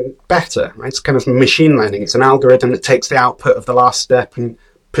something better. Right? It's kind of machine learning. It's an algorithm that takes the output of the last step and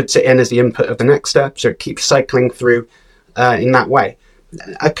puts it in as the input of the next step. So it keeps cycling through in that way.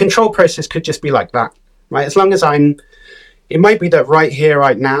 A control process could just be like that, right? As long as it might be that right here,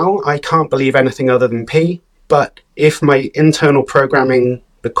 right now, I can't believe anything other than P. But if my internal programming,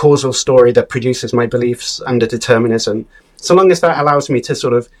 the causal story that produces my beliefs under determinism, so long as that allows me to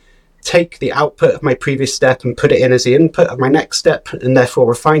sort of take the output of my previous step and put it in as the input of my next step, and therefore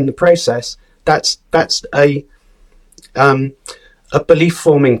refine the process, that's a belief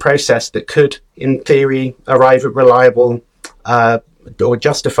forming process that could, in theory, arrive at reliable or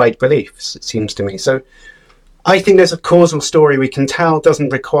justified beliefs, it seems to me. So I think there's a causal story we can tell, doesn't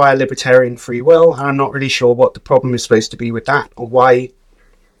require libertarian free will, and I'm not really sure what the problem is supposed to be with that, or why.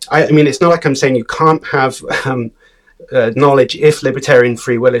 I mean, it's not like I'm saying you can't have knowledge if libertarian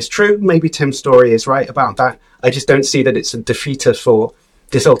free will is true. Maybe Tim's story is right about that. I just don't see that it's a defeater for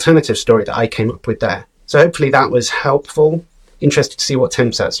this alternative story that I came up with there. So hopefully that was helpful. Interested to see what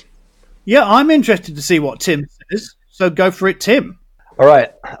Tim says. Yeah, I'm interested to see what Tim says. So go for it, Tim. All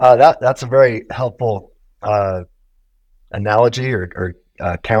right. That's a very helpful analogy or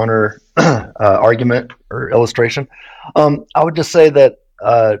counter argument or illustration. I would just say that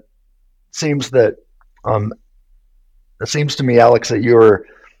it seems to me, Alex, that you're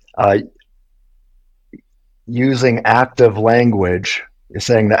using active language. You're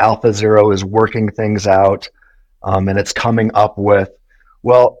saying the AlphaZero is working things out, and it's coming up with,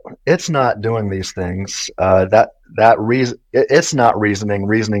 well, it's not doing these things. It's not reasoning.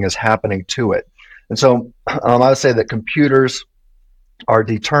 Reasoning is happening to it. And so I would say that computers are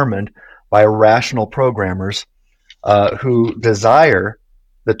determined by rational programmers who desire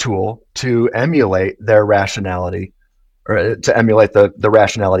the tool to emulate their rationality, or to emulate the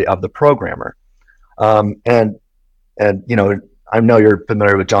rationality of the programmer. And I know you're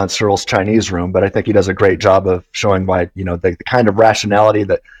familiar with John Searle's Chinese Room, but I think he does a great job of showing why, the kind of rationality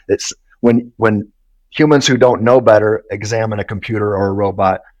that it's when humans who don't know better examine a computer or a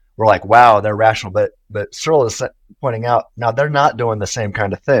robot, we're like, wow, they're rational. But Searle is pointing out, now they're not doing the same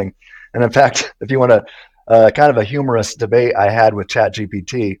kind of thing. And in fact, if you want to, kind of a humorous debate I had with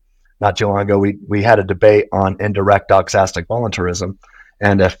ChatGPT not too long ago, we had a debate on indirect doxastic voluntarism.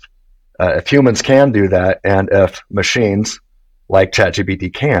 And if humans can do that, and if machines like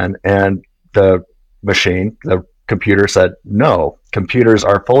ChatGPT can, and the computer said, no, computers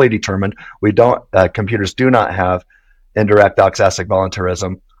are fully determined. Computers do not have indirect doxastic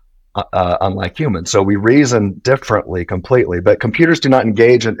voluntarism, unlike humans. So we reason differently completely, but computers do not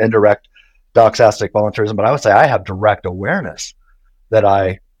engage in indirect doxastic voluntarism. But I would say I have direct awareness that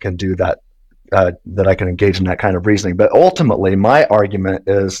I can do that, that I can engage in that kind of reasoning. But ultimately, my argument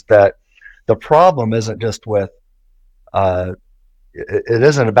is that the problem isn't just with, it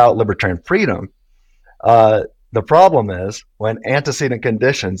isn't about libertarian freedom. The problem is when antecedent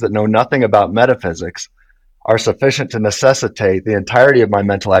conditions that know nothing about metaphysics are sufficient to necessitate the entirety of my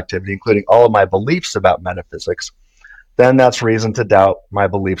mental activity, including all of my beliefs about metaphysics, then that's reason to doubt my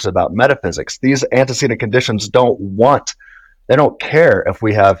beliefs about metaphysics. These antecedent conditions they don't care if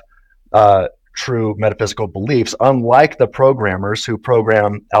we have true metaphysical beliefs. Unlike the programmers who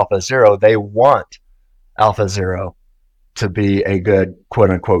program AlphaZero, they want AlphaZero to be a good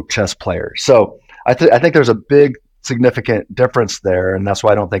quote-unquote chess player. So I think there's a big significant difference there, and that's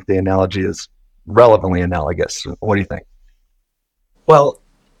why I don't think the analogy is relevantly analogous. What do you think? Well,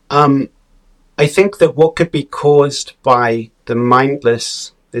 I think that what could be caused by the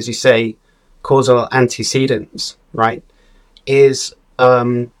mindless, as you say, causal antecedents, right, is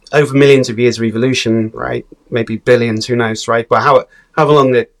over millions of years of evolution, right, maybe billions, who knows, right, but however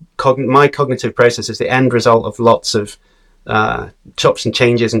long my cognitive process is the end result of lots of chops and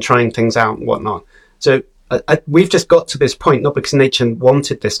changes and trying things out and whatnot. So we've just got to this point, not because nature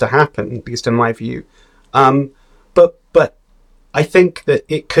wanted this to happen, because in my view, but I think that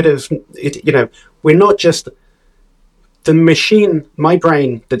it could have, we're not just, the machine, my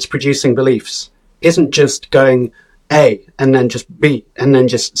brain that's producing beliefs isn't just going A and then just B and then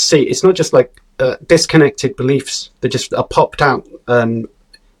just C. It's not just like disconnected beliefs that just are popped out,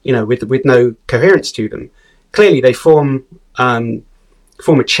 with no coherence to them. Clearly they form a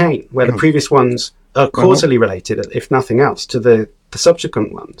chain where the previous ones are causally related, if nothing else, to the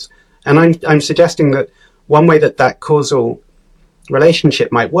subsequent ones. And I'm suggesting that one way that causal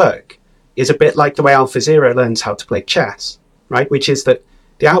relationship might work is a bit like the way AlphaZero learns how to play chess, right? Which is that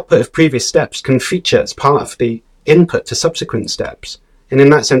the output of previous steps can feature as part of the input to subsequent steps. And in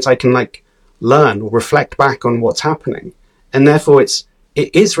that sense, I can learn or reflect back on what's happening. And therefore it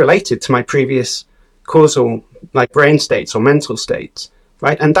is related to my previous causal like brain states or mental states,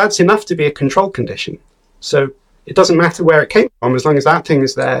 right? And that's enough to be a control condition. So it doesn't matter where it came from, as long as that thing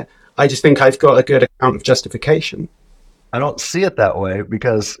is there. I just think I've got a good account of justification. I don't see it that way,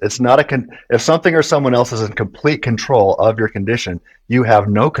 because it's not if something or someone else is in complete control of your condition, you have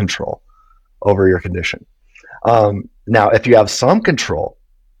no control over your condition. Now, if you have some control,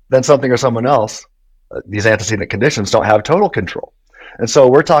 then something or someone else, these antecedent conditions, don't have total control. And so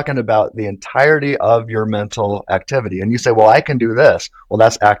we're talking about the entirety of your mental activity. And you say, well, I can do this. Well,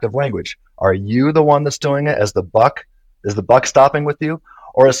 that's active language. Are you the one that's doing it? Is the buck stopping with you?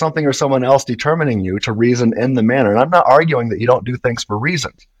 Or is something or someone else determining you to reason in the manner? And I'm not arguing that you don't do things for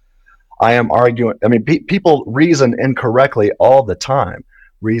reasons. I am arguing, people reason incorrectly all the time.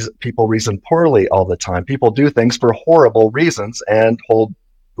 People reason poorly all the time. People do things for horrible reasons and hold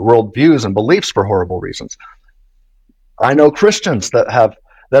worldviews and beliefs for horrible reasons. I know Christians that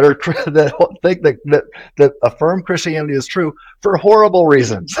think that affirm Christianity is true for horrible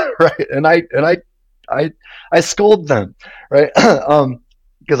reasons, right? And I scold them, right?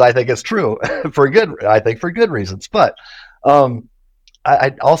 Because I think it's true for good reasons. But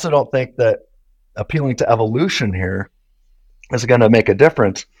I also don't think that appealing to evolution here is going to make a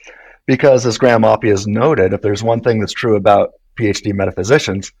difference, because, as Graham Oppie has noted, if there's one thing that's true about PhD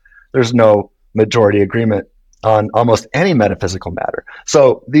metaphysicians, there's no majority agreement on almost any metaphysical matter.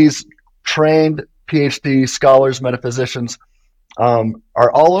 So these trained PhD scholars, metaphysicians,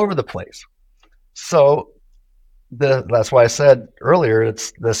 are all over the place. So that's why I said earlier,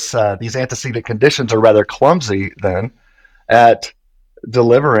 it's these antecedent conditions are rather clumsy then at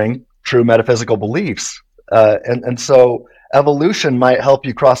delivering true metaphysical beliefs. And so evolution might help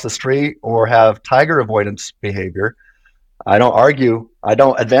you cross the street or have tiger avoidance behavior. I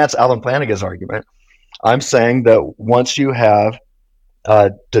don't advance Alan Flanagan's argument. I'm saying that once you have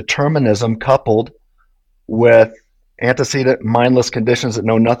determinism coupled with antecedent mindless conditions that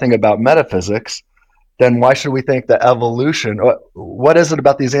know nothing about metaphysics, then why should we think that evolution, what is it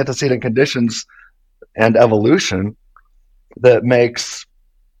about these antecedent conditions and evolution that makes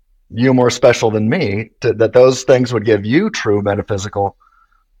you more special than me, that those things would give you true metaphysical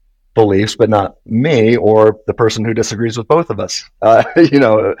beliefs, but not me or the person who disagrees with both of us?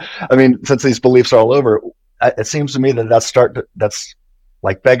 Since these beliefs are all over, it seems to me that that's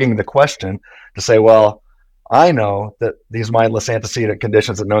like begging the question to say, well, I know that these mindless antecedent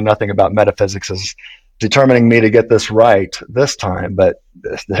conditions that know nothing about metaphysics is determining me to get this right this time, but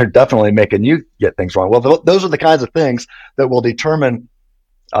they're definitely making you get things wrong. Well, those are the kinds of things that will determine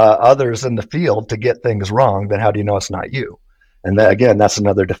others in the field to get things wrong. Then how do you know it's not you? And that, again, that's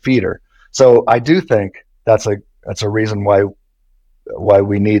another defeater. So I do think that's a reason why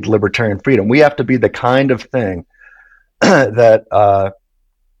we need libertarian freedom. We have to be the kind of thing that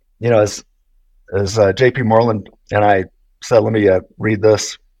as J.P. Moreland and I said, let me read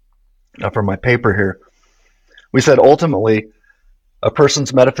this from my paper here. We said, ultimately, a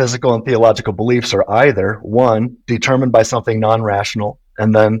person's metaphysical and theological beliefs are either, 1, determined by something non-rational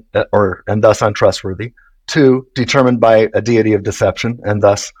and thus untrustworthy; 2, determined by a deity of deception and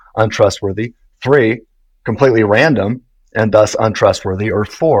thus untrustworthy; 3, completely random and thus untrustworthy; or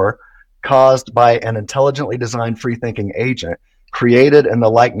 4, caused by an intelligently designed free-thinking agent created in the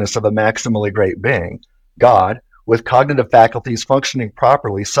likeness of a maximally great being, God, with cognitive faculties functioning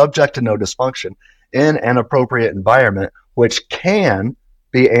properly, subject to no dysfunction, in an appropriate environment, which can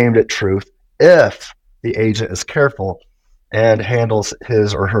be aimed at truth if the agent is careful and handles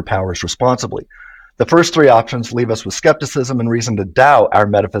his or her powers responsibly. The first 3 options leave us with skepticism and reason to doubt our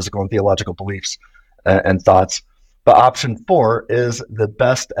metaphysical and theological beliefs and thoughts, but option 4 is the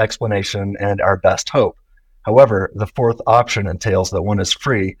best explanation and our best hope. However, the 4th option entails that one is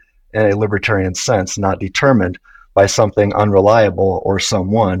free in a libertarian sense, not determined by something unreliable or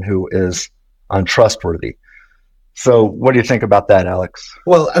someone who is untrustworthy. So what do you think about that, Alex?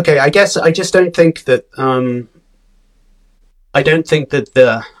 Well, okay, I guess I just don't think that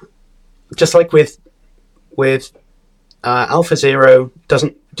just like with AlphaZero,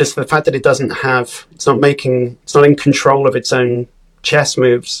 doesn't, just the fact that it's not in control of its own chess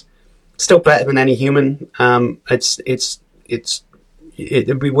moves, it's still better than any human.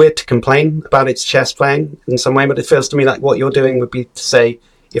 It'd be weird to complain about its chess playing in some way, but it feels to me like what you're doing would be to say,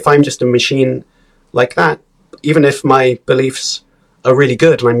 if I'm just a machine like that, even if my beliefs are really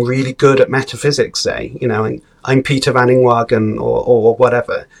good, and I'm really good at metaphysics, say, and I'm Peter Van Inwagen or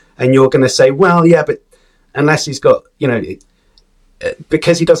whatever, and you're going to say, well, yeah, but unless he's got,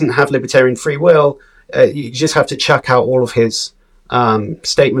 because he doesn't have libertarian free will, you just have to chuck out all of his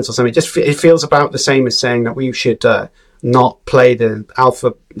statements or something. It feels about the same as saying that we should not play the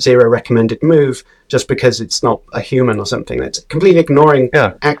Alpha Zero recommended move just because it's not a human or something. That's completely ignoring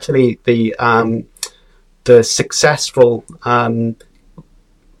actually the successful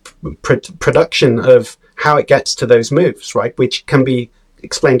production of how it gets to those moves, right? Which can be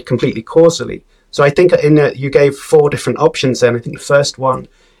explained completely causally. So I think you gave 4 different options there. And I think the first one,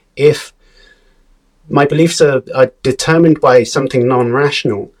 if my beliefs are determined by something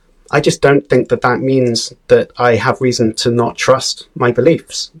non-rational, I just don't think that means that I have reason to not trust my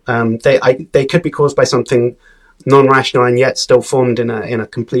beliefs. They could be caused by something non-rational and yet still formed in a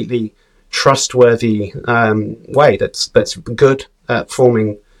completely trustworthy way that's good at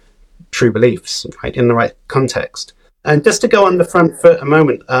forming true beliefs, right, in the right context. And just to go on the front foot a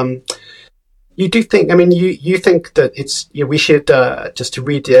moment, you do think, you think that we should, just to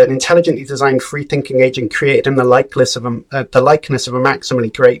read, an intelligently designed free-thinking agent created in the likeness of a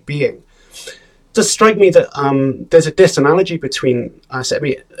maximally great being. It does strike me that there's a disanalogy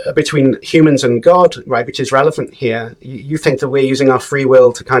between humans and God, right, which is relevant here. You think that we're using our free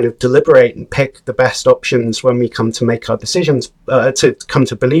will to kind of deliberate and pick the best options when we come to make our decisions, to come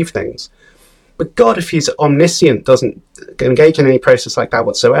to believe things. But God, if he's omniscient, doesn't engage in any process like that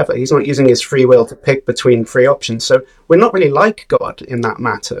whatsoever. He's not using his free will to pick between free options. So we're not really like God in that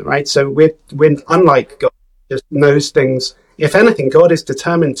matter, right? So we're unlike God, just knows things. If anything, God is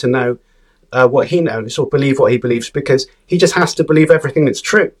determined to know what he knows or believe what he believes because he just has to believe everything that's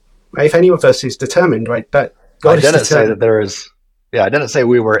true. Right? If any of us is determined, right, that God is determined. I didn't say that there is. Yeah, I didn't say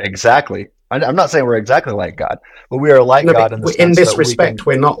we were exactly. I'm not saying we're exactly like God, but we are like God in the sense in this respect,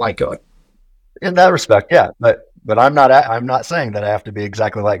 we're not like God. In that respect, yeah, but I'm not saying that I have to be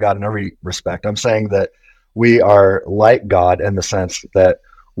exactly like God in every respect. I'm saying that we are like God in the sense that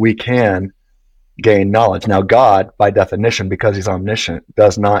we can gain knowledge. Now, God, by definition, because he's omniscient,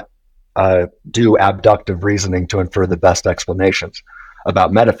 does not do abductive reasoning to infer the best explanations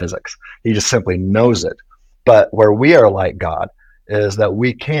about metaphysics. He just simply knows it. But where we are like God is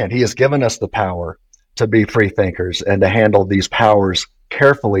that he has given us the power to be free thinkers and to handle these powers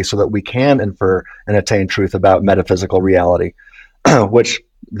carefully so that we can infer and attain truth about metaphysical reality, which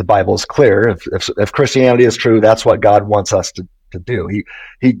the Bible is clear. If Christianity is true, that's what God wants us to do.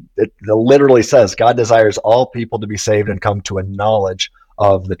 It literally says God desires all people to be saved and come to a knowledge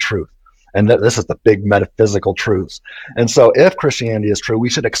of the truth. And this is the big metaphysical truths. And so if Christianity is true, we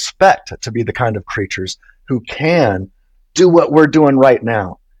should expect to be the kind of creatures who can do what we're doing right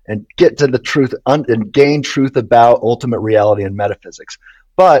now and get to the truth and gain truth about ultimate reality and metaphysics.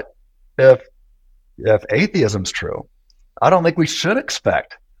 But if atheism's true, I don't think we should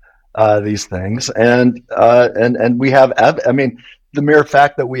expect these things. And we have, the mere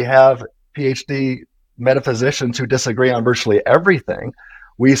fact that we have PhD metaphysicians who disagree on virtually everything,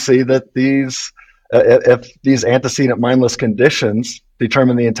 we see that if these antecedent mindless conditions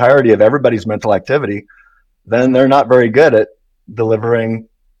determine the entirety of everybody's mental activity, then they're not very good at delivering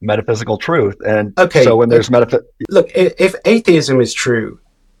metaphysical truth. And so when there's look, if atheism is true,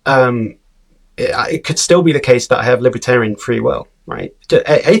 it could still be the case that I have libertarian free will, right?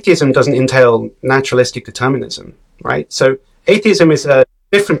 Atheism doesn't entail naturalistic determinism, right? So atheism is a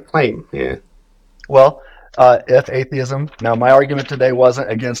different claim here. Well, if atheism, now my argument today wasn't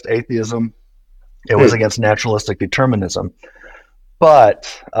against atheism, it was against naturalistic determinism.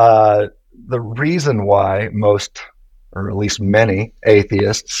 But the reason why most, or at least many,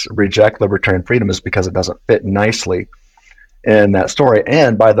 atheists reject libertarian freedom is because it doesn't fit nicely in that story.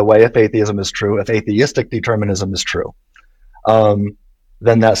 And by the way, if atheism is true, if atheistic determinism is true, then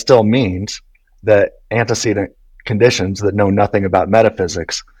that still means that antecedent conditions that know nothing about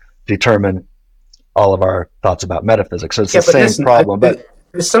metaphysics determine all of our thoughts about metaphysics. So it's the same problem. But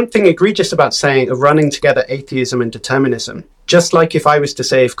there's something egregious about running together atheism and determinism. Just like if I was to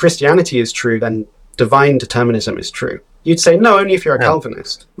say if Christianity is true, then divine determinism is true. You'd say no, only if you're a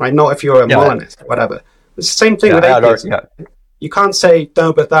Calvinist, right? Not if you're a Molinist, or whatever. It's the same thing with atheism. You can't say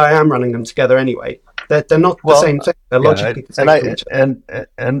no, but I am running them together anyway. They're not the same thing. They're logically the same thing.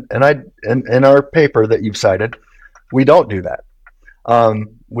 And in our paper that you've cited, we don't do that.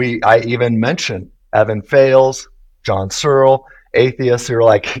 I even mention Evan Fales, John Searle, atheists who are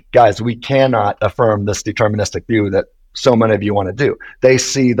like, guys, we cannot affirm this deterministic view that so many of you want to do. They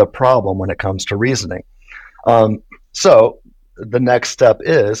see the problem when it comes to reasoning. So the next step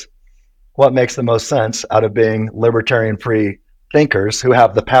is what makes the most sense out of being libertarian free thinkers who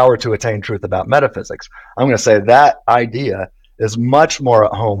have the power to attain truth about metaphysics. I'm going to say that idea is much more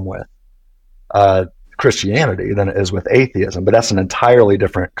at home with Christianity than it is with atheism, but that's an entirely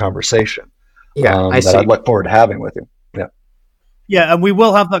different conversation. I that I look forward to having with you. Yeah, and we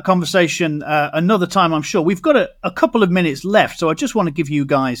will have that conversation another time, I'm sure. We've got a couple of minutes left, so I just want to give you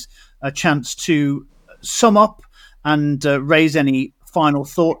guys a chance to sum up and raise any final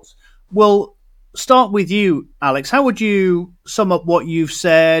thoughts. We'll start with you, Alex. How would you sum up what you've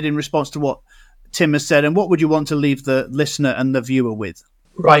said in response to what Tim has said, and what would you want to leave the listener and the viewer with?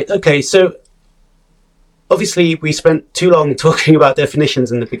 Right, okay, so obviously we spent too long talking about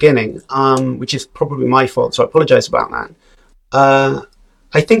definitions in the beginning, which is probably my fault, so I apologize about that.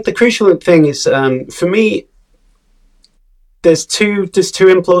 I think the crucial thing is, for me, there's two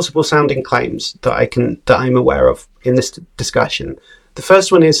implausible sounding claims that I'm aware of in this discussion. The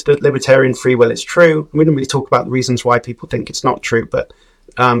first one is that libertarian free will is true. We didn't really talk about the reasons why people think it's not true, but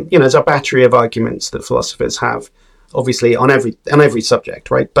there's a battery of arguments that philosophers have, obviously on every subject,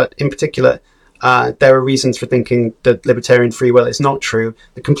 right? But in particular, there are reasons for thinking that libertarian free will is not true.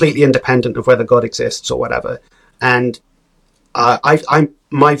 They're completely independent of whether God exists or whatever, and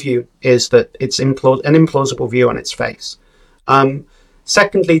my view is that it's an implausible view on its face.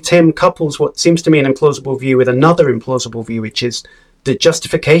 Secondly, Tim couples what seems to me an implausible view with another implausible view, which is that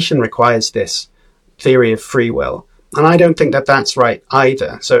justification requires this theory of free will. And I don't think that that's right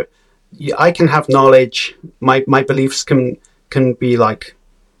either. So I can have knowledge, my beliefs can be like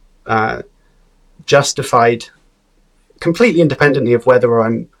justified completely independently of whether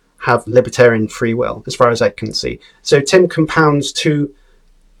I have libertarian free will, as far as I can see. So Tim compounds two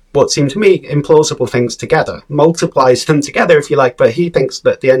what seem to me implausible things together, multiplies them together, if you like, but he thinks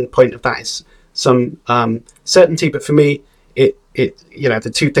that the end point of that is some certainty. But for me, it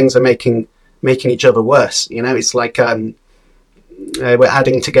the two things are making each other worse. It's like we're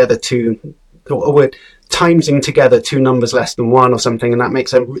adding together or we're timesing together two numbers less than one or something, and that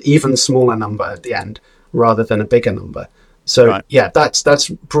makes an even smaller number at the end rather than a bigger number. So right. Yeah, that's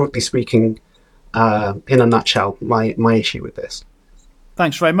broadly speaking, in a nutshell, my issue with this.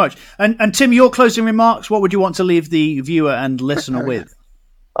 Thanks very much. And Tim, your closing remarks, what would you want to leave the viewer and listener with?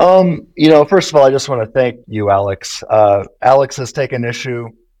 First of all, I just want to thank you, Alex. Alex has taken issue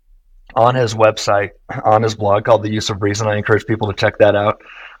on his website, on his blog called The Use of Reason. I encourage people to check that out.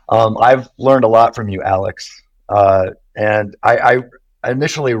 I've learned a lot from you, Alex. And I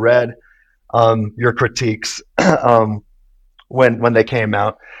initially read your critiques when they came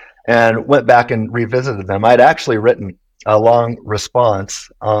out and went back and revisited them. I'd actually written a long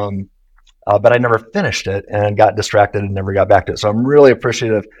response, but I never finished it and got distracted and never got back to it. So I'm really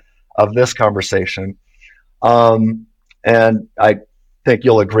appreciative of this conversation. And I think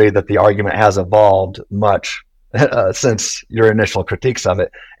you'll agree that the argument has evolved much since your initial critiques of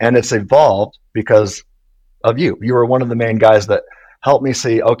it. And it's evolved because of you. You were one of the main guys that helped me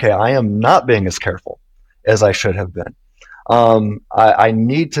see, okay, I am not being as careful as I should have been. I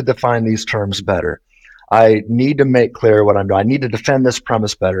need to define these terms better. I need to make clear what I'm doing. I need to defend this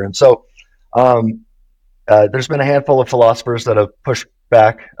premise better. And so there's been a handful of philosophers that have pushed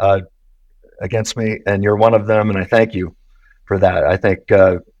back against me, and you're one of them, and I thank you for that. I think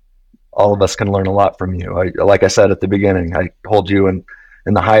all of us can learn a lot from you. Like I said at the beginning, I hold you in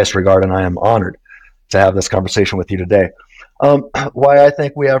the highest regard, and I am honored to have this conversation with you today. Why I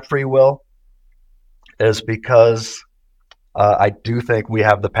think we have free will is because I do think we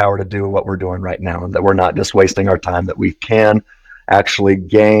have the power to do what we're doing right now, and that we're not just wasting our time, that we can actually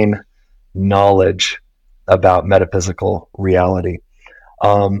gain knowledge about metaphysical reality.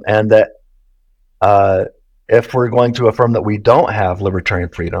 And that if we're going to affirm that we don't have libertarian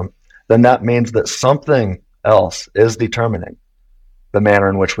freedom, then that means that something else is determining the manner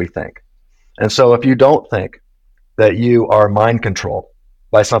in which we think. And so if you don't think that you are mind controlled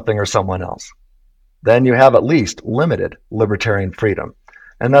by something or someone else, then you have at least limited libertarian freedom.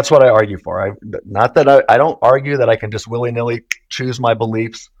 And that's what I argue for. I don't argue that I can just willy-nilly choose my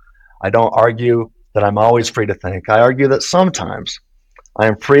beliefs. I don't argue that I'm always free to think. I argue that sometimes I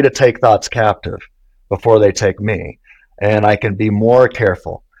am free to take thoughts captive before they take me, and I can be more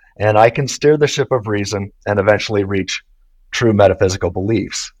careful, and I can steer the ship of reason and eventually reach true metaphysical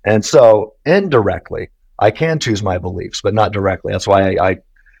beliefs. And so indirectly, I can choose my beliefs, but not directly. That's why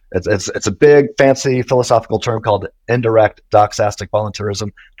it's a big, fancy philosophical term called indirect doxastic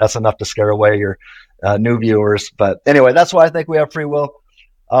voluntarism. That's enough to scare away your new viewers. But anyway, that's why I think we have free will.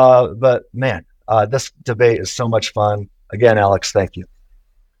 But man, this debate is so much fun. Again, Alex, thank you.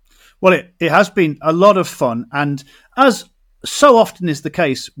 Well, it has been a lot of fun. And as so often is the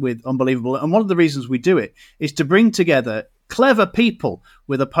case with Unbelievable, and one of the reasons we do it is to bring together clever people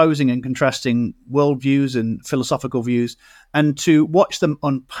with opposing and contrasting worldviews and philosophical views, and to watch them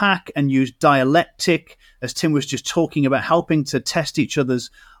unpack and use dialectic, as Tim was just talking about, helping to test each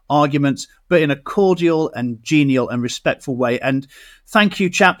other's arguments, but in a cordial and genial and respectful way. And thank you,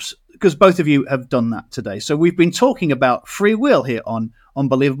 chaps, because both of you have done that today. So we've been talking about free will here on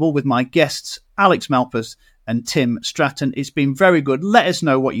Unbelievable with my guests, Alex Malpass and Tim Stratton. It's been very good. Let us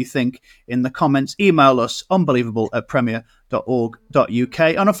know what you think in the comments. Email us, unbelievable@premier.org.uk.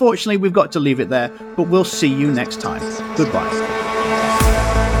 And unfortunately, we've got to leave it there, but we'll see you next time. Goodbye.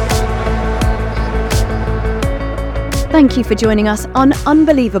 Thank you for joining us on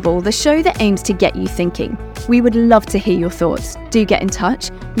Unbelievable, the show that aims to get you thinking. We would love to hear your thoughts. Do get in touch.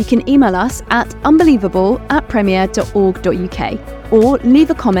 You can email us at unbelievable@premier.org.uk or leave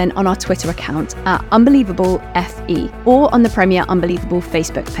a comment on our Twitter account at UnbelievableFE or on the Premier Unbelievable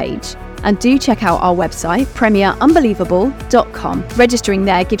Facebook page. And do check out our website, premierunbelievable.com. Registering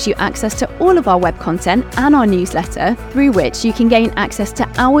there gives you access to all of our web content and our newsletter, through which you can gain access to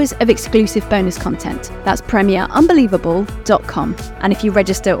hours of exclusive bonus content. That's premierunbelievable.com. And if you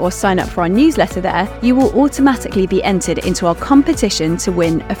register or sign up for our newsletter there, you will automatically be entered into our competition to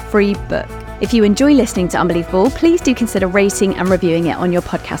win a free book. If you enjoy listening to Unbelievable, please do consider rating and reviewing it on your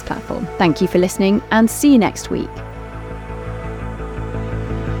podcast platform. Thank you for listening, and see you next week.